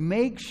themselves to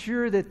make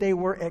sure that they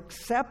were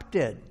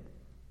accepted.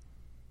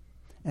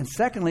 And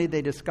secondly,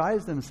 they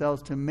disguised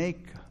themselves to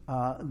make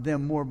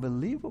them more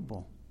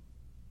believable.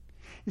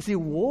 You see,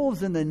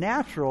 wolves in the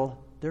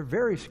natural, they're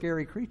very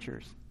scary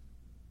creatures.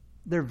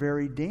 They're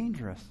very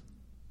dangerous.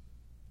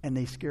 And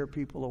they scare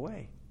people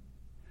away.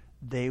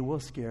 They will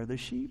scare the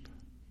sheep.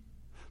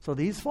 So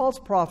these false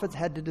prophets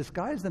had to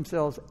disguise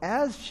themselves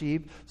as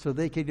sheep so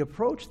they could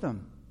approach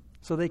them,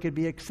 so they could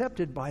be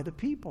accepted by the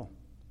people.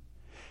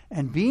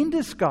 And being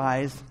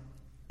disguised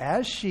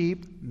as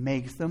sheep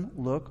makes them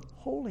look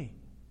holy.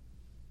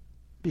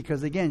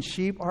 Because again,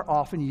 sheep are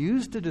often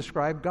used to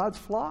describe God's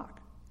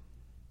flock.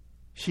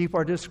 Sheep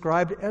are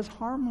described as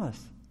harmless.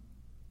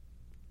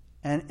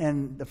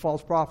 And the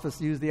false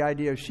prophets use the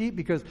idea of sheep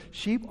because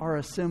sheep are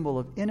a symbol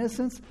of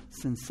innocence,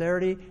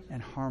 sincerity,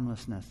 and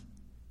harmlessness.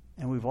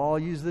 And we've all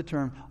used the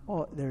term,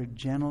 oh, they're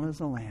gentle as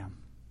a lamb.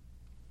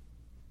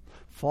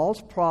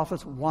 False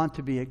prophets want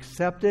to be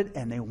accepted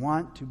and they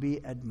want to be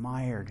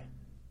admired.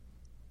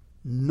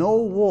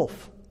 No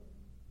wolf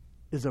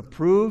is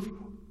approved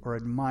or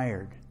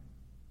admired,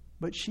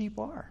 but sheep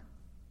are.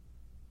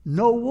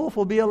 No wolf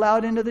will be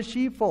allowed into the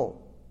sheepfold.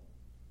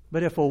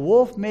 But if a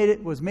wolf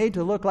was made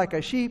to look like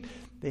a sheep,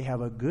 they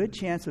have a good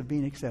chance of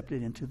being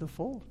accepted into the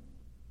fold.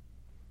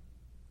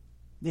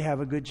 They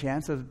have a good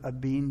chance of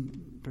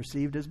being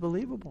perceived as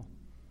believable.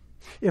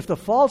 If the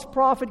false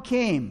prophet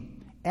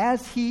came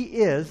as he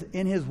is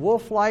in his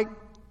wolf-like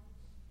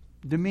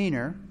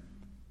demeanor,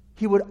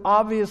 he would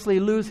obviously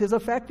lose his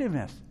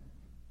effectiveness.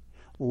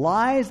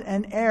 Lies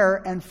and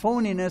error and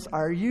phoniness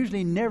are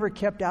usually never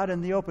kept out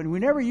in the open. We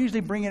never usually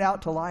bring it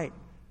out to light.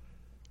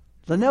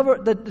 The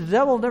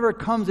devil never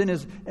comes in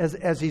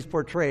as he's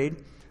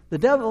portrayed. The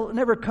devil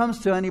never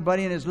comes to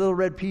anybody in his little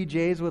red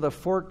PJs with a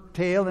forked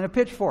tail and a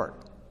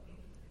pitchfork.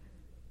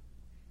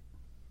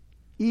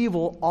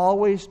 Evil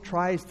always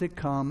tries to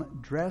come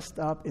dressed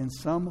up in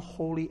some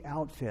holy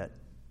outfit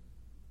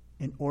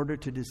in order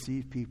to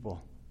deceive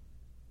people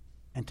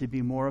and to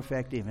be more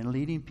effective in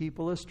leading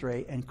people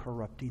astray and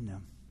corrupting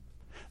them.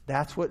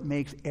 That's what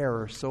makes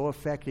error so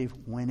effective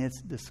when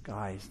it's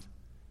disguised,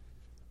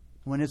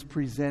 when it's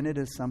presented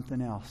as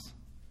something else.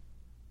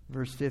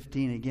 Verse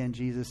 15, again,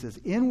 Jesus says,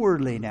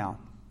 inwardly,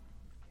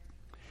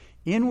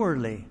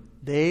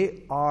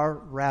 they are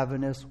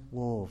ravenous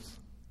wolves.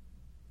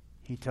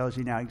 He tells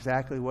you now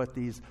exactly what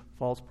these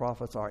false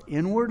prophets are.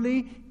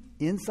 Inwardly,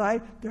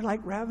 inside, they're like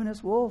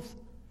ravenous wolves.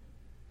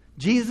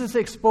 Jesus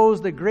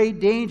exposed the great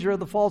danger of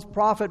the false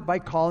prophet by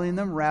calling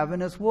them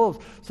ravenous wolves.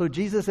 So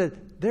Jesus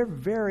said, they're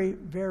very,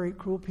 very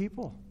cruel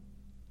people.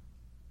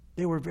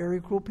 They were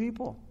very cruel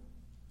people.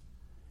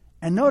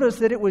 And notice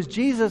that it was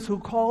Jesus who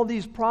called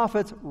these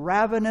prophets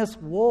ravenous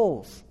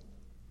wolves.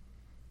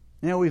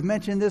 Now, we've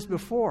mentioned this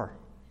before.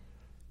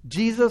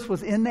 Jesus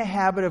was in the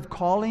habit of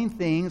calling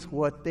things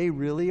what they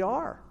really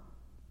are.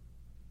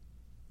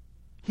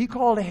 He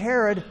called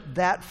Herod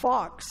that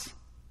fox.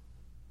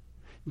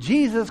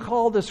 Jesus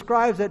called the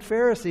scribes and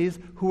Pharisees,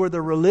 who were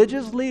the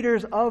religious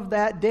leaders of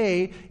that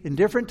day in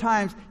different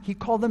times, he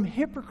called them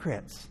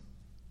hypocrites.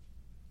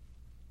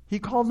 He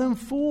called them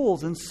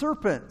fools and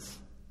serpents,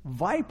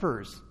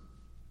 vipers.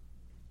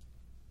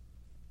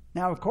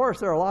 Now, of course,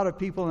 there are a lot of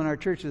people in our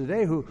church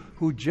today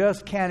who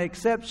just can't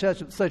accept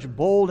such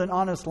bold and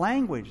honest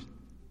language.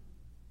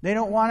 They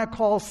don't want to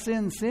call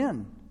sin,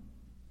 sin.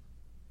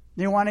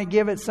 They want to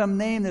give it some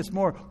name that's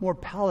more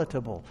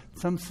palatable,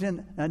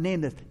 a name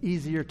that's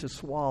easier to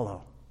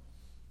swallow.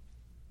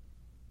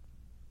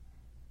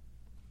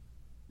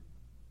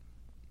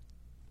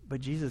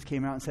 But Jesus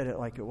came out and said it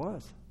like it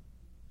was.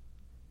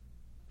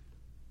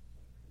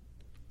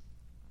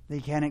 They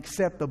can't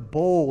accept the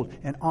bold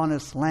and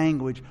honest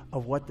language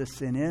of what the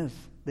sin is.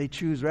 They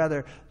choose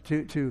rather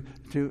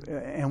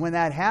and when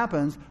that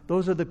happens,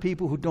 those are the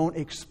people who don't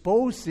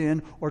expose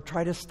sin or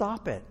try to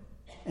stop it.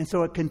 And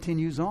so it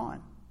continues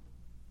on.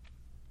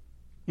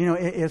 You know,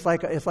 it's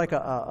like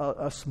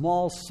a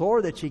small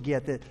sore that you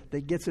get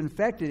that gets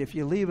infected. If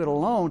you leave it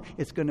alone,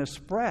 it's going to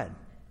spread.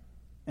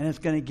 And it's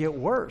going to get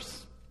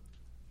worse.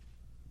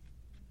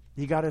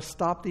 You got to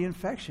stop the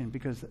infection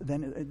because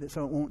then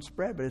so it won't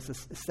spread. But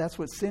that's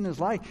what sin is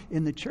like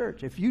in the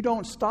church. If you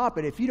don't stop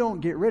it, if you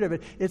don't get rid of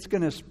it, it's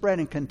going to spread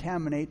and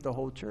contaminate the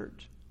whole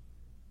church.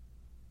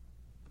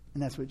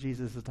 And that's what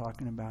Jesus is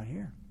talking about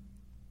here.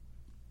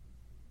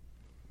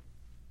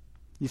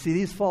 You see,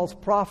 these false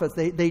prophets,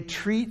 they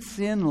treat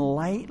sin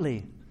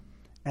lightly.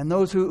 And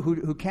those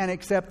who can't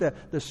accept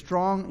the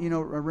strong,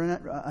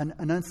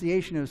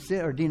 enunciation of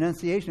sin or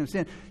denunciation of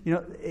sin,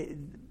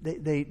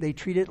 they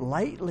treat it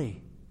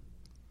lightly.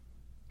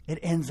 It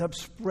ends up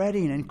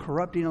spreading and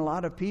corrupting a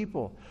lot of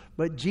people.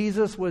 But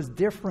Jesus was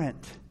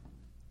different.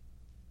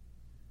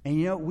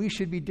 And we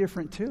should be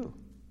different too.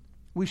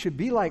 We should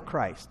be like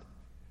Christ.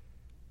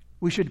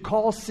 We should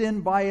call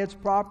sin by its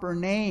proper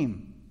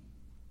name.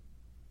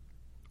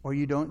 Or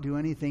you don't do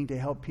anything to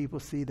help people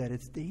see that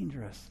it's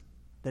dangerous,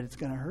 that it's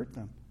going to hurt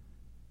them.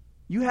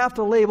 You have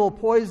to label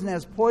poison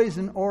as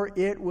poison or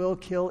it will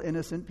kill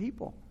innocent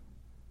people.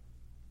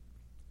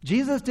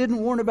 Jesus didn't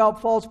warn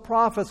about false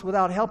prophets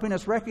without helping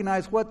us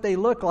recognize what they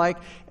look like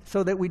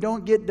so that we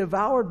don't get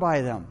devoured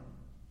by them.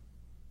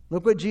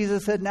 Look what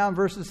Jesus said now in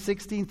verses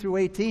 16 through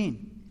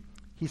 18.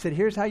 He said,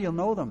 here's how you'll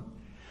know them.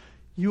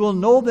 You will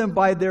know them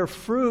by their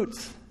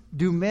fruits.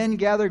 Do men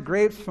gather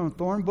grapes from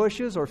thorn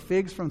bushes or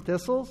figs from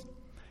thistles?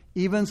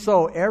 Even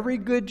so, every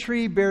good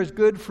tree bears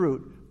good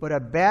fruit, but a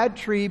bad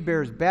tree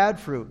bears bad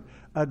fruit.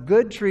 A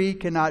good tree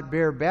cannot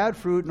bear bad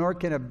fruit, nor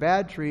can a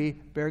bad tree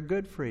bear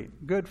good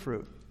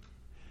fruit.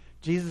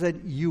 Jesus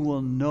said, you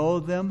will know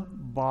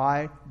them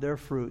by their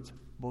fruits,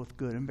 both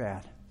good and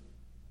bad.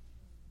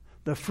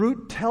 The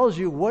fruit tells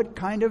you what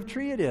kind of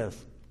tree it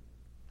is.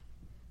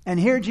 And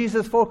here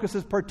Jesus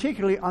focuses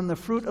particularly on the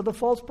fruit of the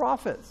false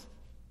prophets,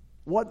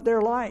 what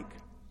they're like,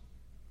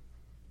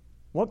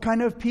 what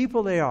kind of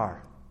people they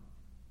are.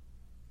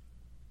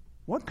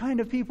 What kind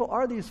of people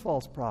are these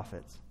false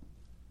prophets?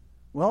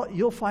 Well,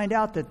 you'll find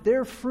out that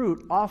their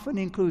fruit often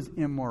includes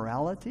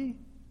immorality,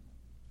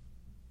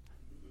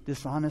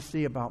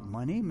 dishonesty about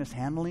money,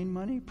 mishandling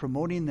money,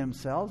 promoting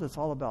themselves. It's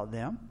all about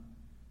them.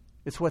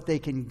 It's what they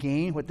can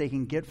gain, what they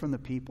can get from the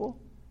people.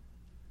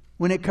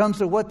 When it comes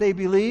to what they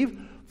believe,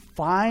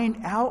 find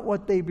out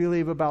what they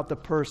believe about the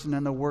person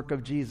and the work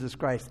of Jesus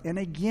Christ. And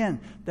again,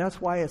 that's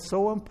why it's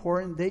so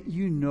important that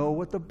you know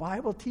what the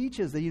Bible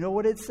teaches, that you know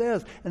what it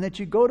says, and that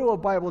you go to a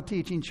Bible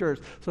teaching church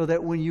so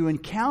that when you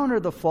encounter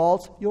the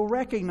false, you'll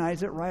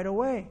recognize it right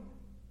away.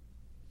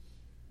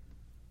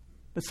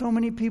 But so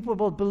many people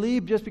will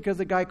believe just because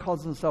the guy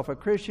calls himself a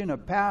Christian, a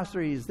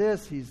pastor, he's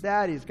this, he's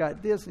that, he's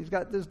got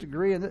this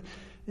degree, and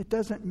it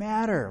doesn't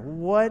matter.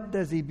 What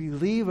does he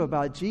believe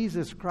about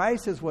Jesus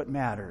Christ is what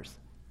matters.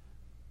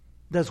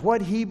 Does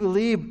what he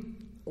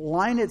believed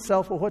line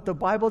itself with what the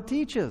Bible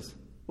teaches?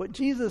 What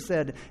Jesus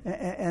said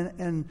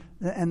and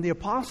the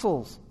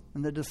apostles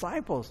and the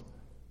disciples?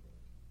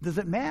 Does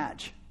it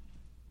match?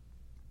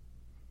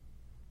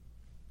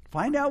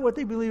 Find out what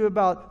they believe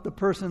about the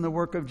person and the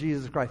work of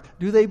Jesus Christ.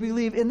 Do they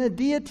believe in the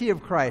deity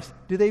of Christ?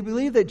 Do they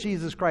believe that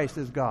Jesus Christ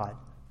is God?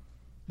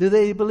 Do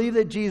they believe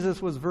that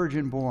Jesus was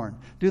virgin born?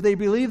 Do they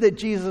believe that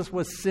Jesus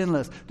was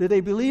sinless? Do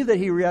they believe that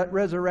he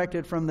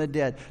resurrected from the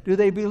dead? Do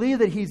they believe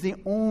that he's the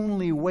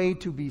only way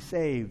to be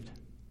saved?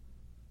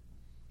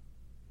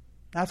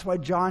 That's why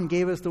John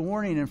gave us the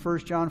warning in 1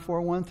 John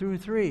 4, 1 through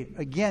 3.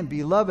 Again,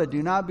 beloved,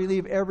 do not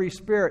believe every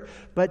spirit,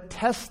 but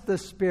test the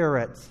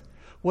spirits,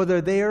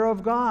 whether they are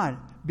of God,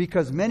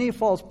 because many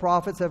false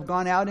prophets have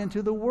gone out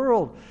into the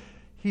world.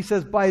 He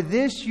says, by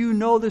this you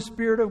know the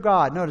Spirit of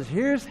God. Notice,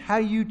 here's how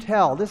you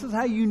tell. This is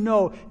how you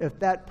know if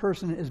that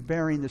person is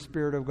bearing the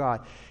Spirit of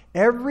God.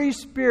 Every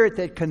spirit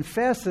that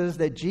confesses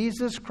that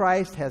Jesus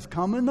Christ has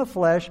come in the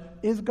flesh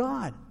is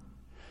God.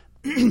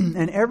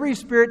 And every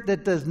spirit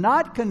that does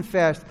not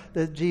confess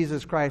that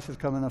Jesus Christ has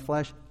come in the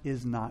flesh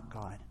is not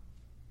God.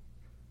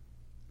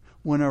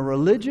 When a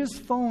religious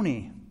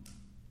phony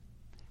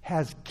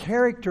has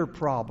character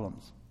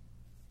problems,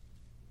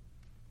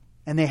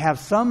 and they have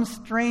some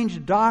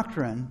strange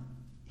doctrine,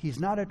 he's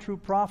not a true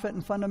prophet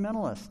and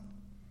fundamentalist.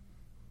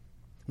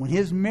 When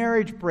his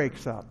marriage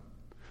breaks up,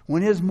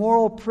 when his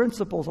moral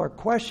principles are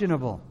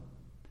questionable,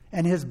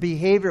 and his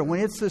behavior, when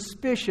it's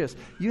suspicious,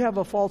 you have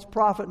a false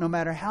prophet no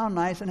matter how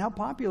nice and how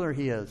popular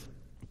he is.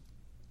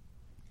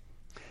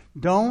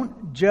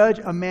 Don't judge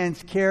a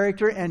man's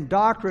character and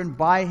doctrine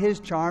by his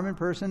charm and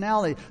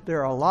personality.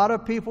 There are a lot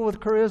of people with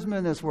charisma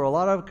in this world, a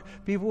lot of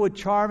people with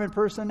charm and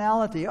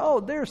personality. Oh,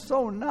 they're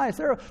so nice.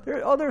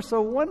 They're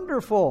so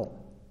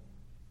wonderful.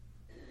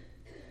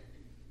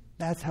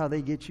 That's how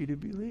they get you to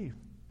believe.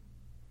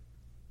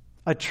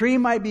 A tree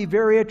might be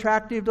very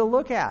attractive to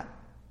look at.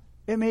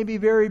 It may be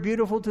very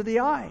beautiful to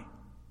the eye.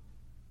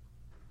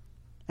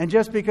 And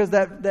just because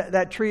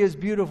that tree is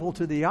beautiful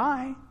to the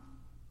eye,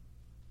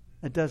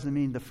 that doesn't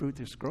mean the fruit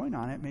that's growing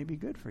on it may be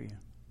good for you.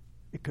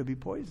 It could be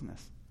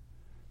poisonous.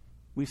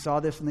 We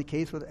saw this in the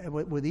case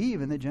with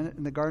Eve in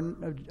the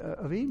Garden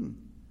of Eden.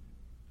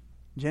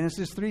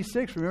 Genesis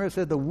 3:6, remember it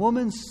said the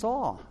woman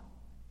saw.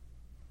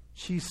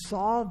 She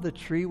saw the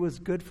tree was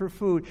good for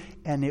food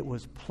and it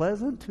was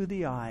pleasant to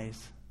the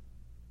eyes.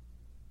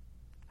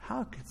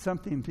 How could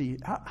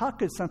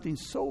something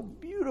so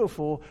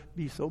beautiful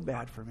be so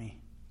bad for me?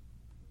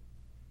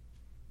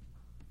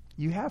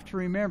 You have to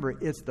remember,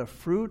 it's the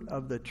fruit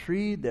of the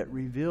tree that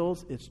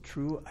reveals its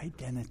true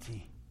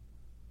identity.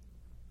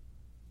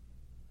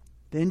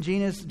 Then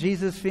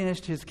Jesus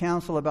finished his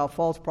counsel about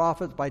false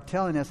prophets by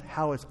telling us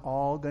how it's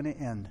all going to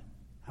end.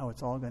 How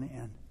it's all going to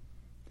end.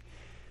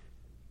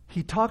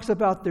 He talks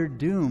about their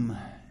doom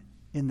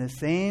in the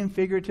same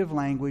figurative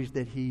language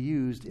that he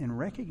used in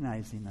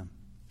recognizing them.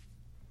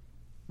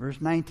 Verse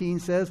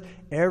 19 says,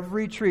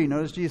 every tree,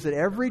 notice Jesus said,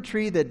 every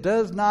tree that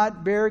does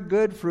not bear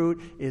good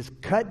fruit is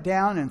cut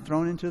down and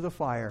thrown into the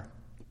fire.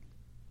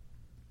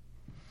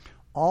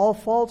 All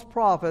false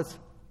prophets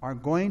are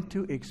going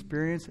to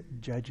experience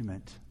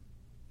judgment.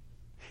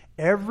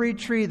 Every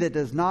tree that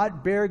does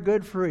not bear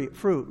good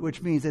fruit,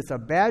 which means it's a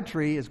bad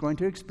tree, is going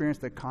to experience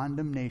the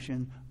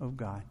condemnation of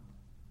God.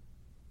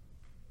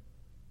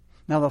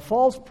 Now, the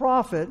false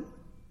prophet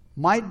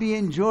might be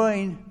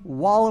enjoying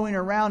wallowing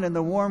around in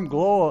the warm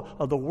glow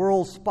of the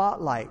world's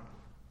spotlight.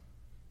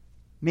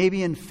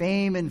 Maybe in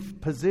fame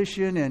and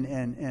position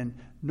and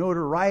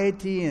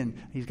notoriety, and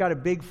he's got a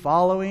big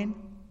following.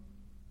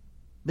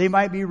 They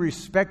might be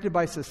respected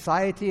by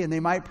society and they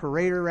might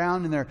parade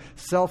around in their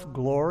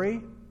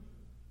self-glory.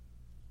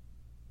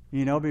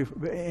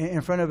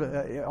 in front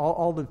of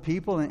all the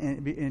people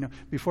and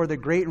before the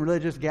great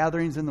religious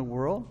gatherings in the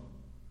world.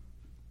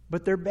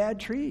 But they're bad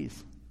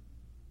trees.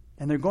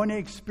 And they're going to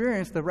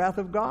experience the wrath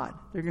of God.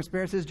 They're going to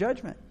experience His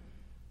judgment.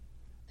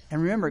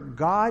 And remember,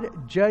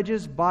 God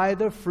judges by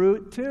the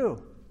fruit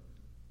too.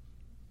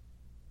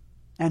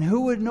 And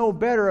who would know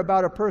better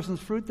about a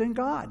person's fruit than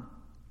God?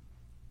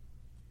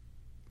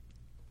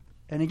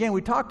 And again,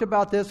 we talked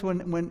about this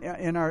when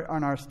in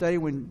our study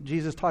when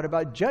Jesus taught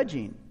about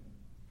judging.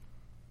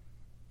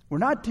 We're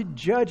not to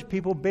judge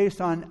people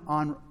based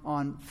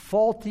on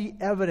faulty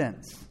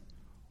evidence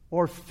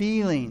or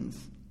feelings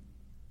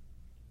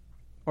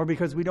or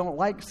because we don't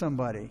like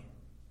somebody.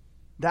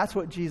 That's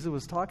what Jesus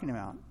was talking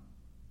about.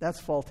 That's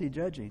faulty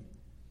judging.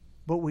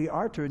 But we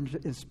are to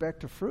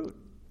inspect the fruit.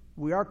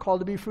 We are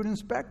called to be fruit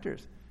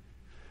inspectors.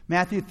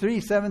 Matthew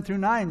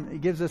 3:7-9,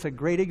 it gives us a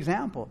great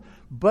example.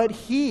 But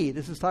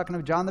this is talking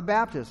of John the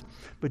Baptist,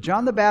 but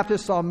John the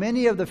Baptist saw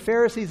many of the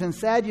Pharisees and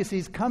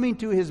Sadducees coming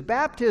to his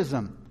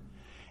baptism.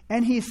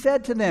 And he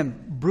said to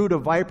them, brood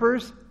of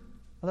vipers.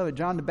 I love it.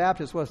 John the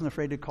Baptist wasn't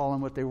afraid to call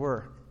them what they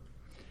were.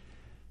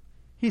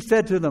 He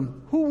said to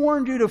them, who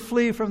warned you to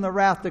flee from the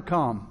wrath to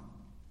come?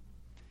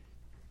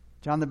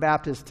 John the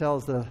Baptist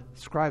tells the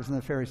scribes and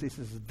the Pharisees,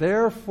 he says,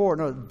 therefore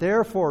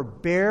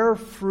bear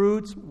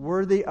fruits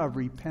worthy of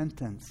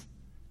repentance.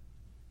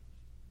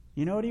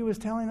 You know what he was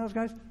telling those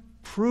guys?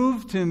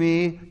 Prove to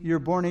me you're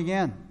born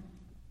again.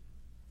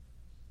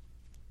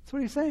 That's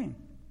what he's saying.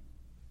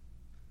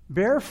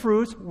 Bear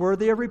fruits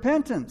worthy of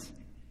repentance.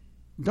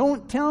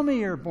 Don't tell me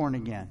you're born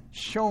again.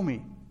 Show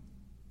me.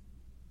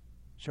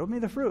 Show me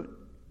the fruit.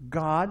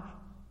 God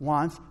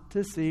wants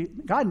to see.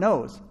 God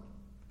knows.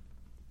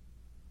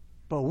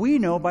 But we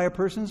know by a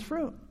person's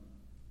fruit.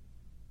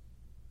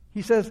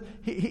 He says,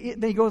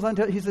 he goes on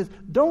to, he says,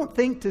 don't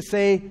think to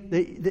say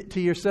to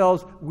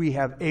yourselves, we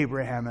have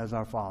Abraham as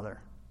our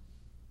father.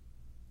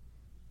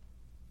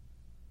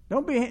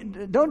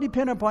 Don't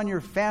depend upon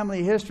your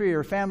family history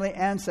or family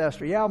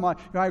ancestry. Yeah,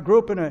 I grew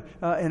up in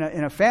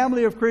a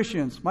family of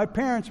Christians. My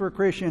parents were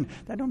Christian.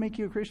 That don't make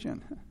you a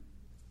Christian.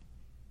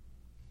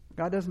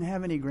 God doesn't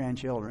have any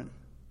grandchildren.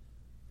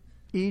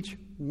 Each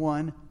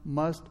one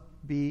must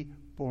be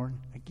born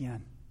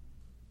again.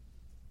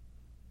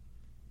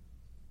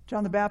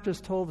 John the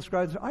Baptist told the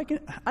scribes,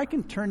 I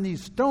can turn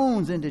these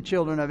stones into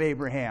children of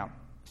Abraham.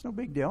 It's no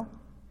big deal.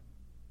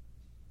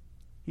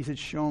 He said,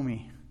 show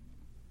me.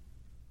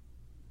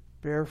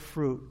 Bear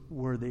fruit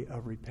worthy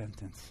of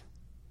repentance.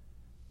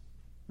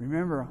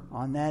 Remember,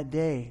 on that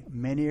day,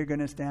 many are going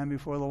to stand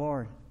before the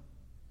Lord.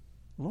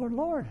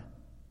 Lord,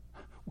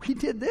 we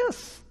did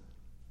this.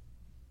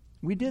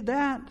 We did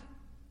that.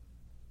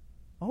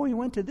 Oh, we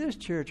went to this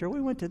church, or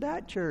we went to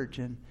that church,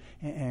 and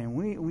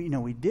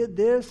we did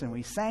this, and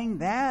we sang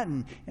that,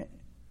 and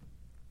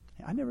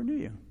I never knew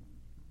you.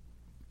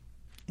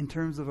 In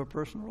terms of a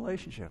personal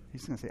relationship,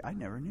 He's going to say, I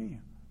never knew you.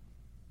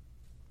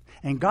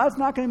 And God's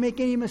not going to make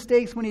any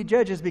mistakes when He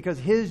judges, because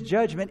His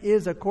judgment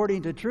is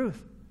according to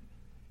truth,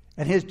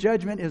 and His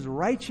judgment is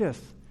righteous.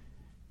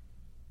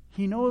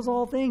 He knows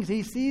all things.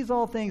 He sees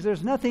all things.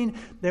 There's nothing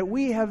that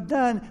we have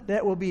done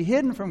that will be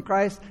hidden from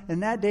Christ,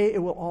 and that day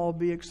it will all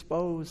be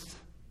exposed.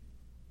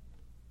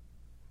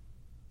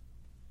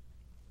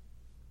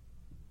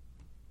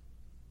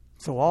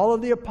 So all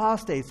of the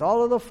apostates,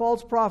 all of the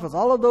false prophets,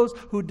 all of those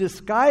who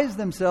disguise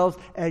themselves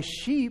as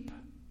sheep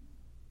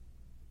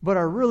but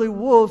are really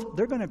wolves,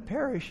 they're going to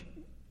perish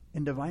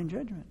in divine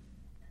judgment.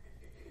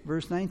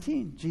 Verse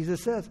 19,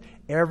 Jesus says,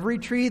 every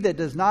tree that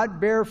does not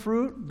bear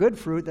fruit, good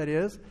fruit that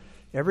is,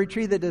 every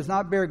tree that does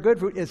not bear good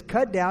fruit is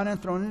cut down and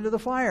thrown into the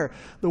fire.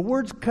 The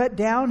words cut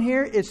down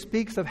here, it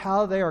speaks of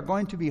how they are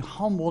going to be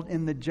humbled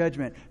in the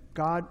judgment.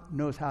 God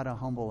knows how to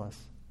humble us.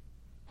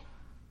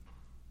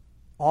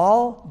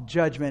 All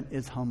judgment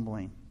is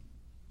humbling.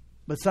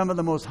 But some of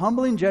the most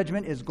humbling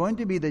judgment is going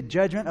to be the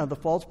judgment of the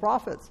false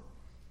prophets,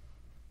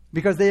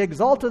 because they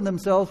exalted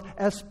themselves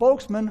as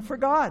spokesmen for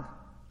God.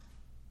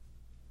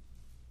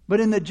 But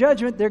in the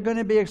judgment, they're going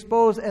to be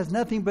exposed as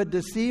nothing but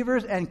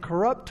deceivers and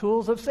corrupt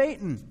tools of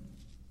Satan.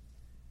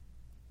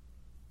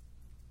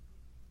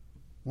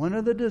 One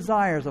of the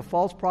desires of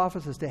false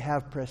prophets is to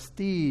have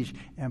prestige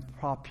and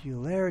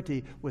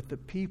popularity with the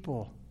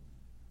people.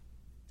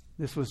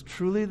 This was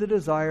truly the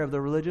desire of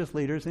the religious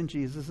leaders in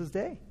Jesus'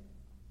 day.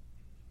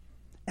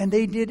 And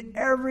they did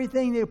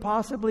everything they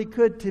possibly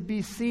could to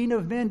be seen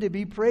of men, to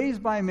be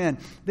praised by men.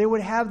 They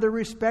would have the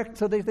respect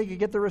so that they could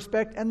get the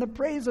respect and the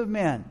praise of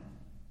men.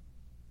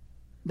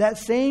 That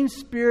same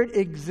spirit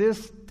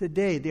exists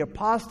today. The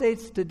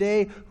apostates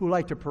today who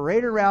like to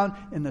parade around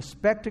in the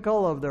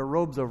spectacle of their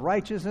robes of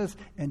righteousness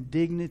and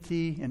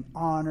dignity and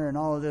honor and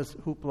all of this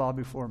hoopla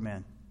before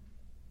men.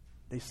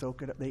 They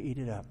soak it up, they eat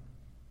it up.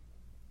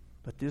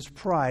 But this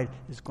pride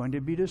is going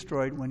to be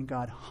destroyed when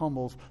God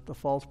humbles the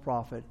false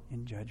prophet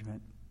in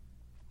judgment.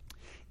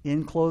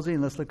 In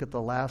closing, let's look at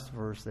the last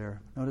verse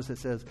there. Notice it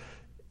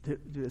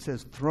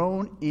says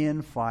thrown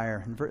in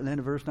fire. And then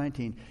in verse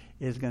 19,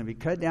 it is going to be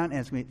cut down and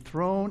it's going to be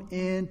thrown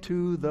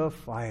into the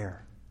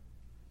fire.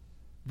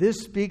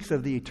 This speaks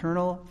of the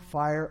eternal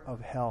fire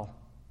of hell.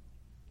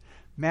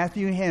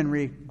 Matthew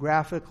Henry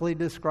graphically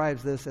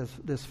describes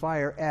this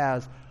fire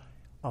as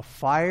a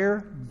fire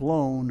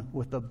blown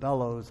with the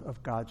bellows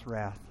of God's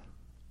wrath.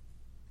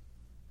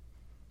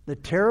 The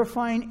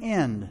terrifying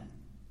end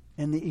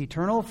in the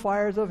eternal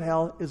fires of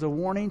hell is a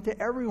warning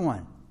to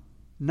everyone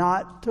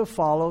not to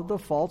follow the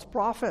false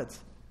prophets,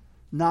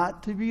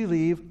 not to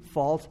believe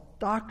false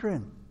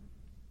doctrine,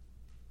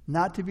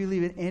 not to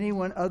believe in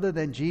anyone other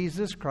than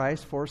Jesus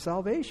Christ for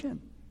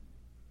salvation.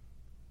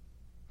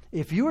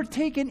 If you are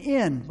taken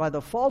in by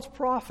the false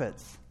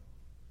prophets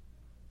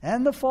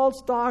and the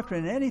false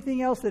doctrine and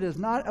anything else that is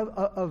not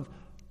of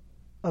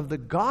the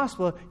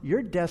gospel,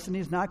 your destiny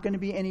is not going to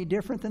be any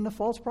different than the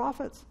false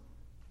prophets.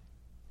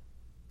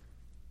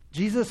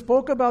 Jesus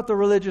spoke about the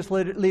religious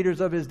leaders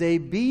of his day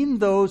being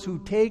those who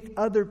take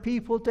other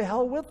people to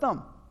hell with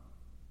them.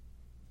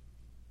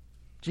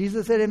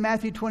 Jesus said in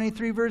Matthew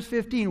 23, verse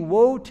 15,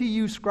 "Woe to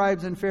you,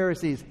 scribes and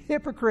Pharisees,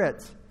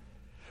 hypocrites!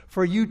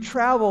 For you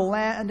travel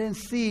land and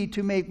sea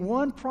to make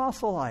one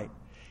proselyte.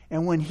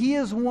 And when he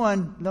is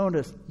one,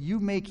 notice, you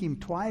make him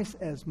twice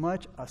as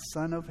much a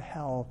son of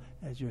hell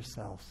as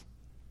yourselves."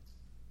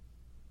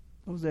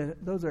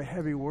 Those are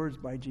heavy words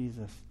by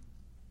Jesus.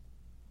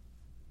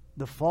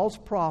 The false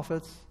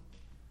prophets,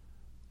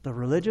 the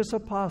religious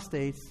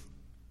apostates,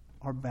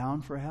 are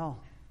bound for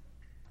hell.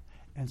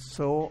 And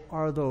so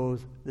are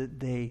those that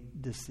they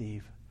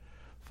deceive.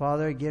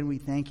 Father, again, we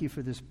thank you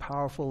for this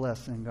powerful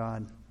lesson,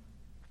 God.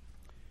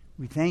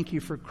 We thank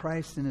you for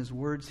Christ and his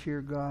words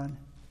here, God.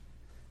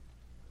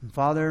 And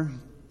Father,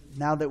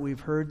 now that we've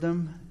heard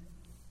them,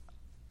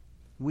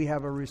 we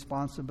have a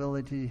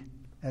responsibility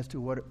as to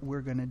what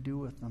we're going to do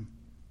with them.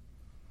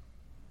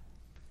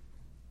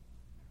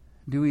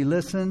 Do we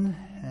listen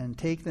and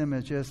take them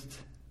as just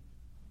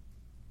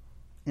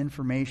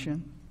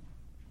information,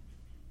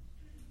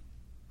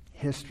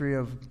 history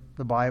of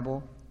the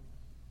Bible?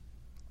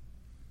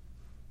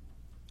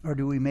 Or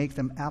do we make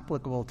them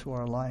applicable to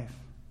our life?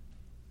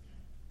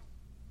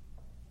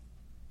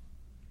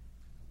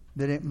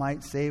 That it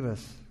might save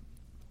us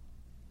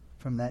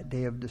from that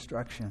day of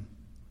destruction.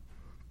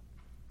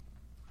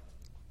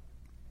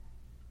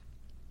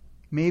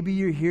 Maybe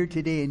you're here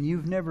today and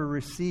you've never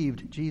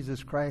received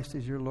Jesus Christ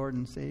as your Lord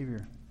and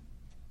Savior.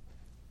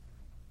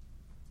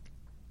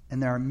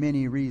 And there are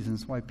many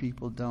reasons why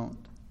people don't.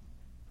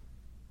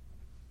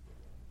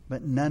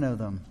 But none of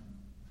them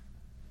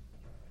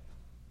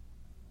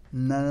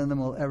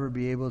will ever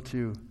be able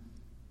to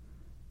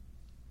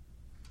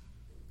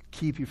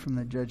keep you from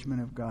the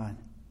judgment of God.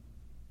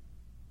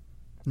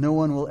 No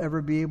one will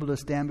ever be able to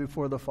stand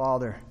before the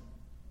Father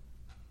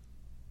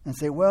and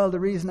say, well, the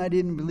reason I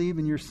didn't believe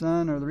in your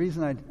Son, or the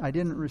reason I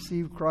didn't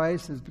receive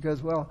Christ is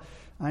because, well,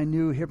 I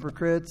knew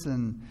hypocrites,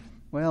 and,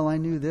 well, I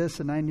knew this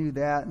and I knew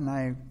that,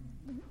 and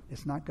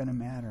it's not going to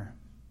matter.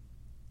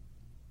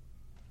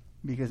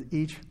 Because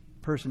each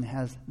person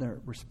has their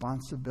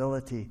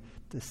responsibility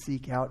to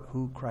seek out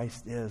who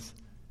Christ is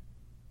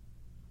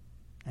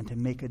and to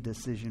make a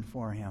decision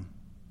for him.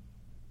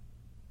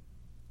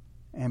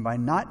 And by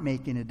not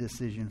making a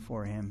decision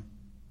for him,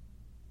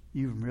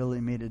 you've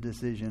really made a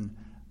decision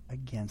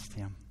against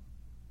him.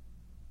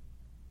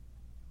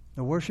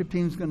 The worship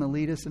team's going to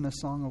lead us in a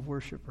song of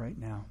worship right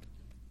now.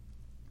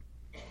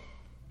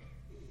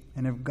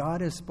 And if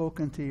God has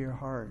spoken to your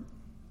heart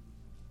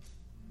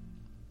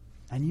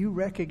and you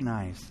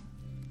recognize,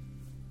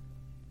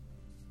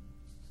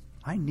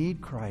 I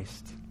need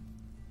Christ.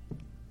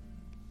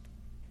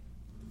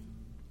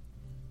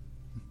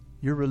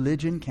 Your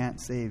religion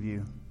can't save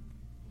you.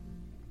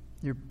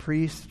 Your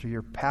priest or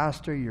your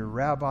pastor, your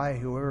rabbi,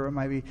 whoever it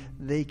might be,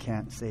 they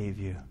can't save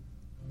you.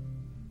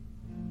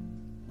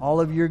 All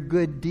of your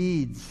good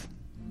deeds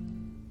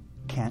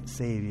can't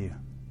save you.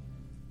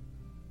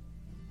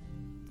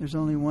 There's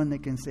only one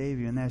that can save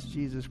you, and that's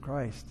Jesus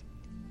Christ.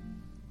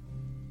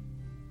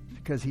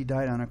 Because he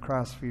died on a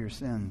cross for your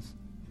sins.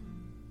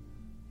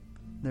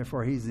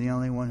 Therefore, he's the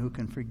only one who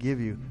can forgive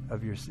you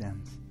of your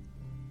sins.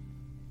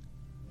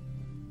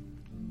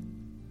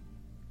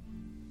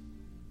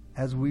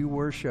 As we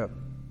worship,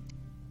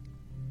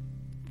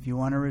 if you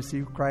want to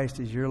receive Christ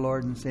as your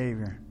Lord and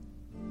Savior,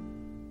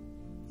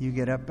 you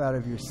get up out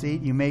of your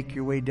seat, you make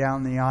your way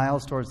down the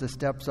aisles towards the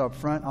steps up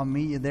front. I'll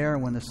meet you there,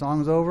 and when the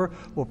song's over,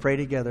 we'll pray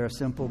together a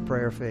simple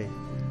prayer of faith.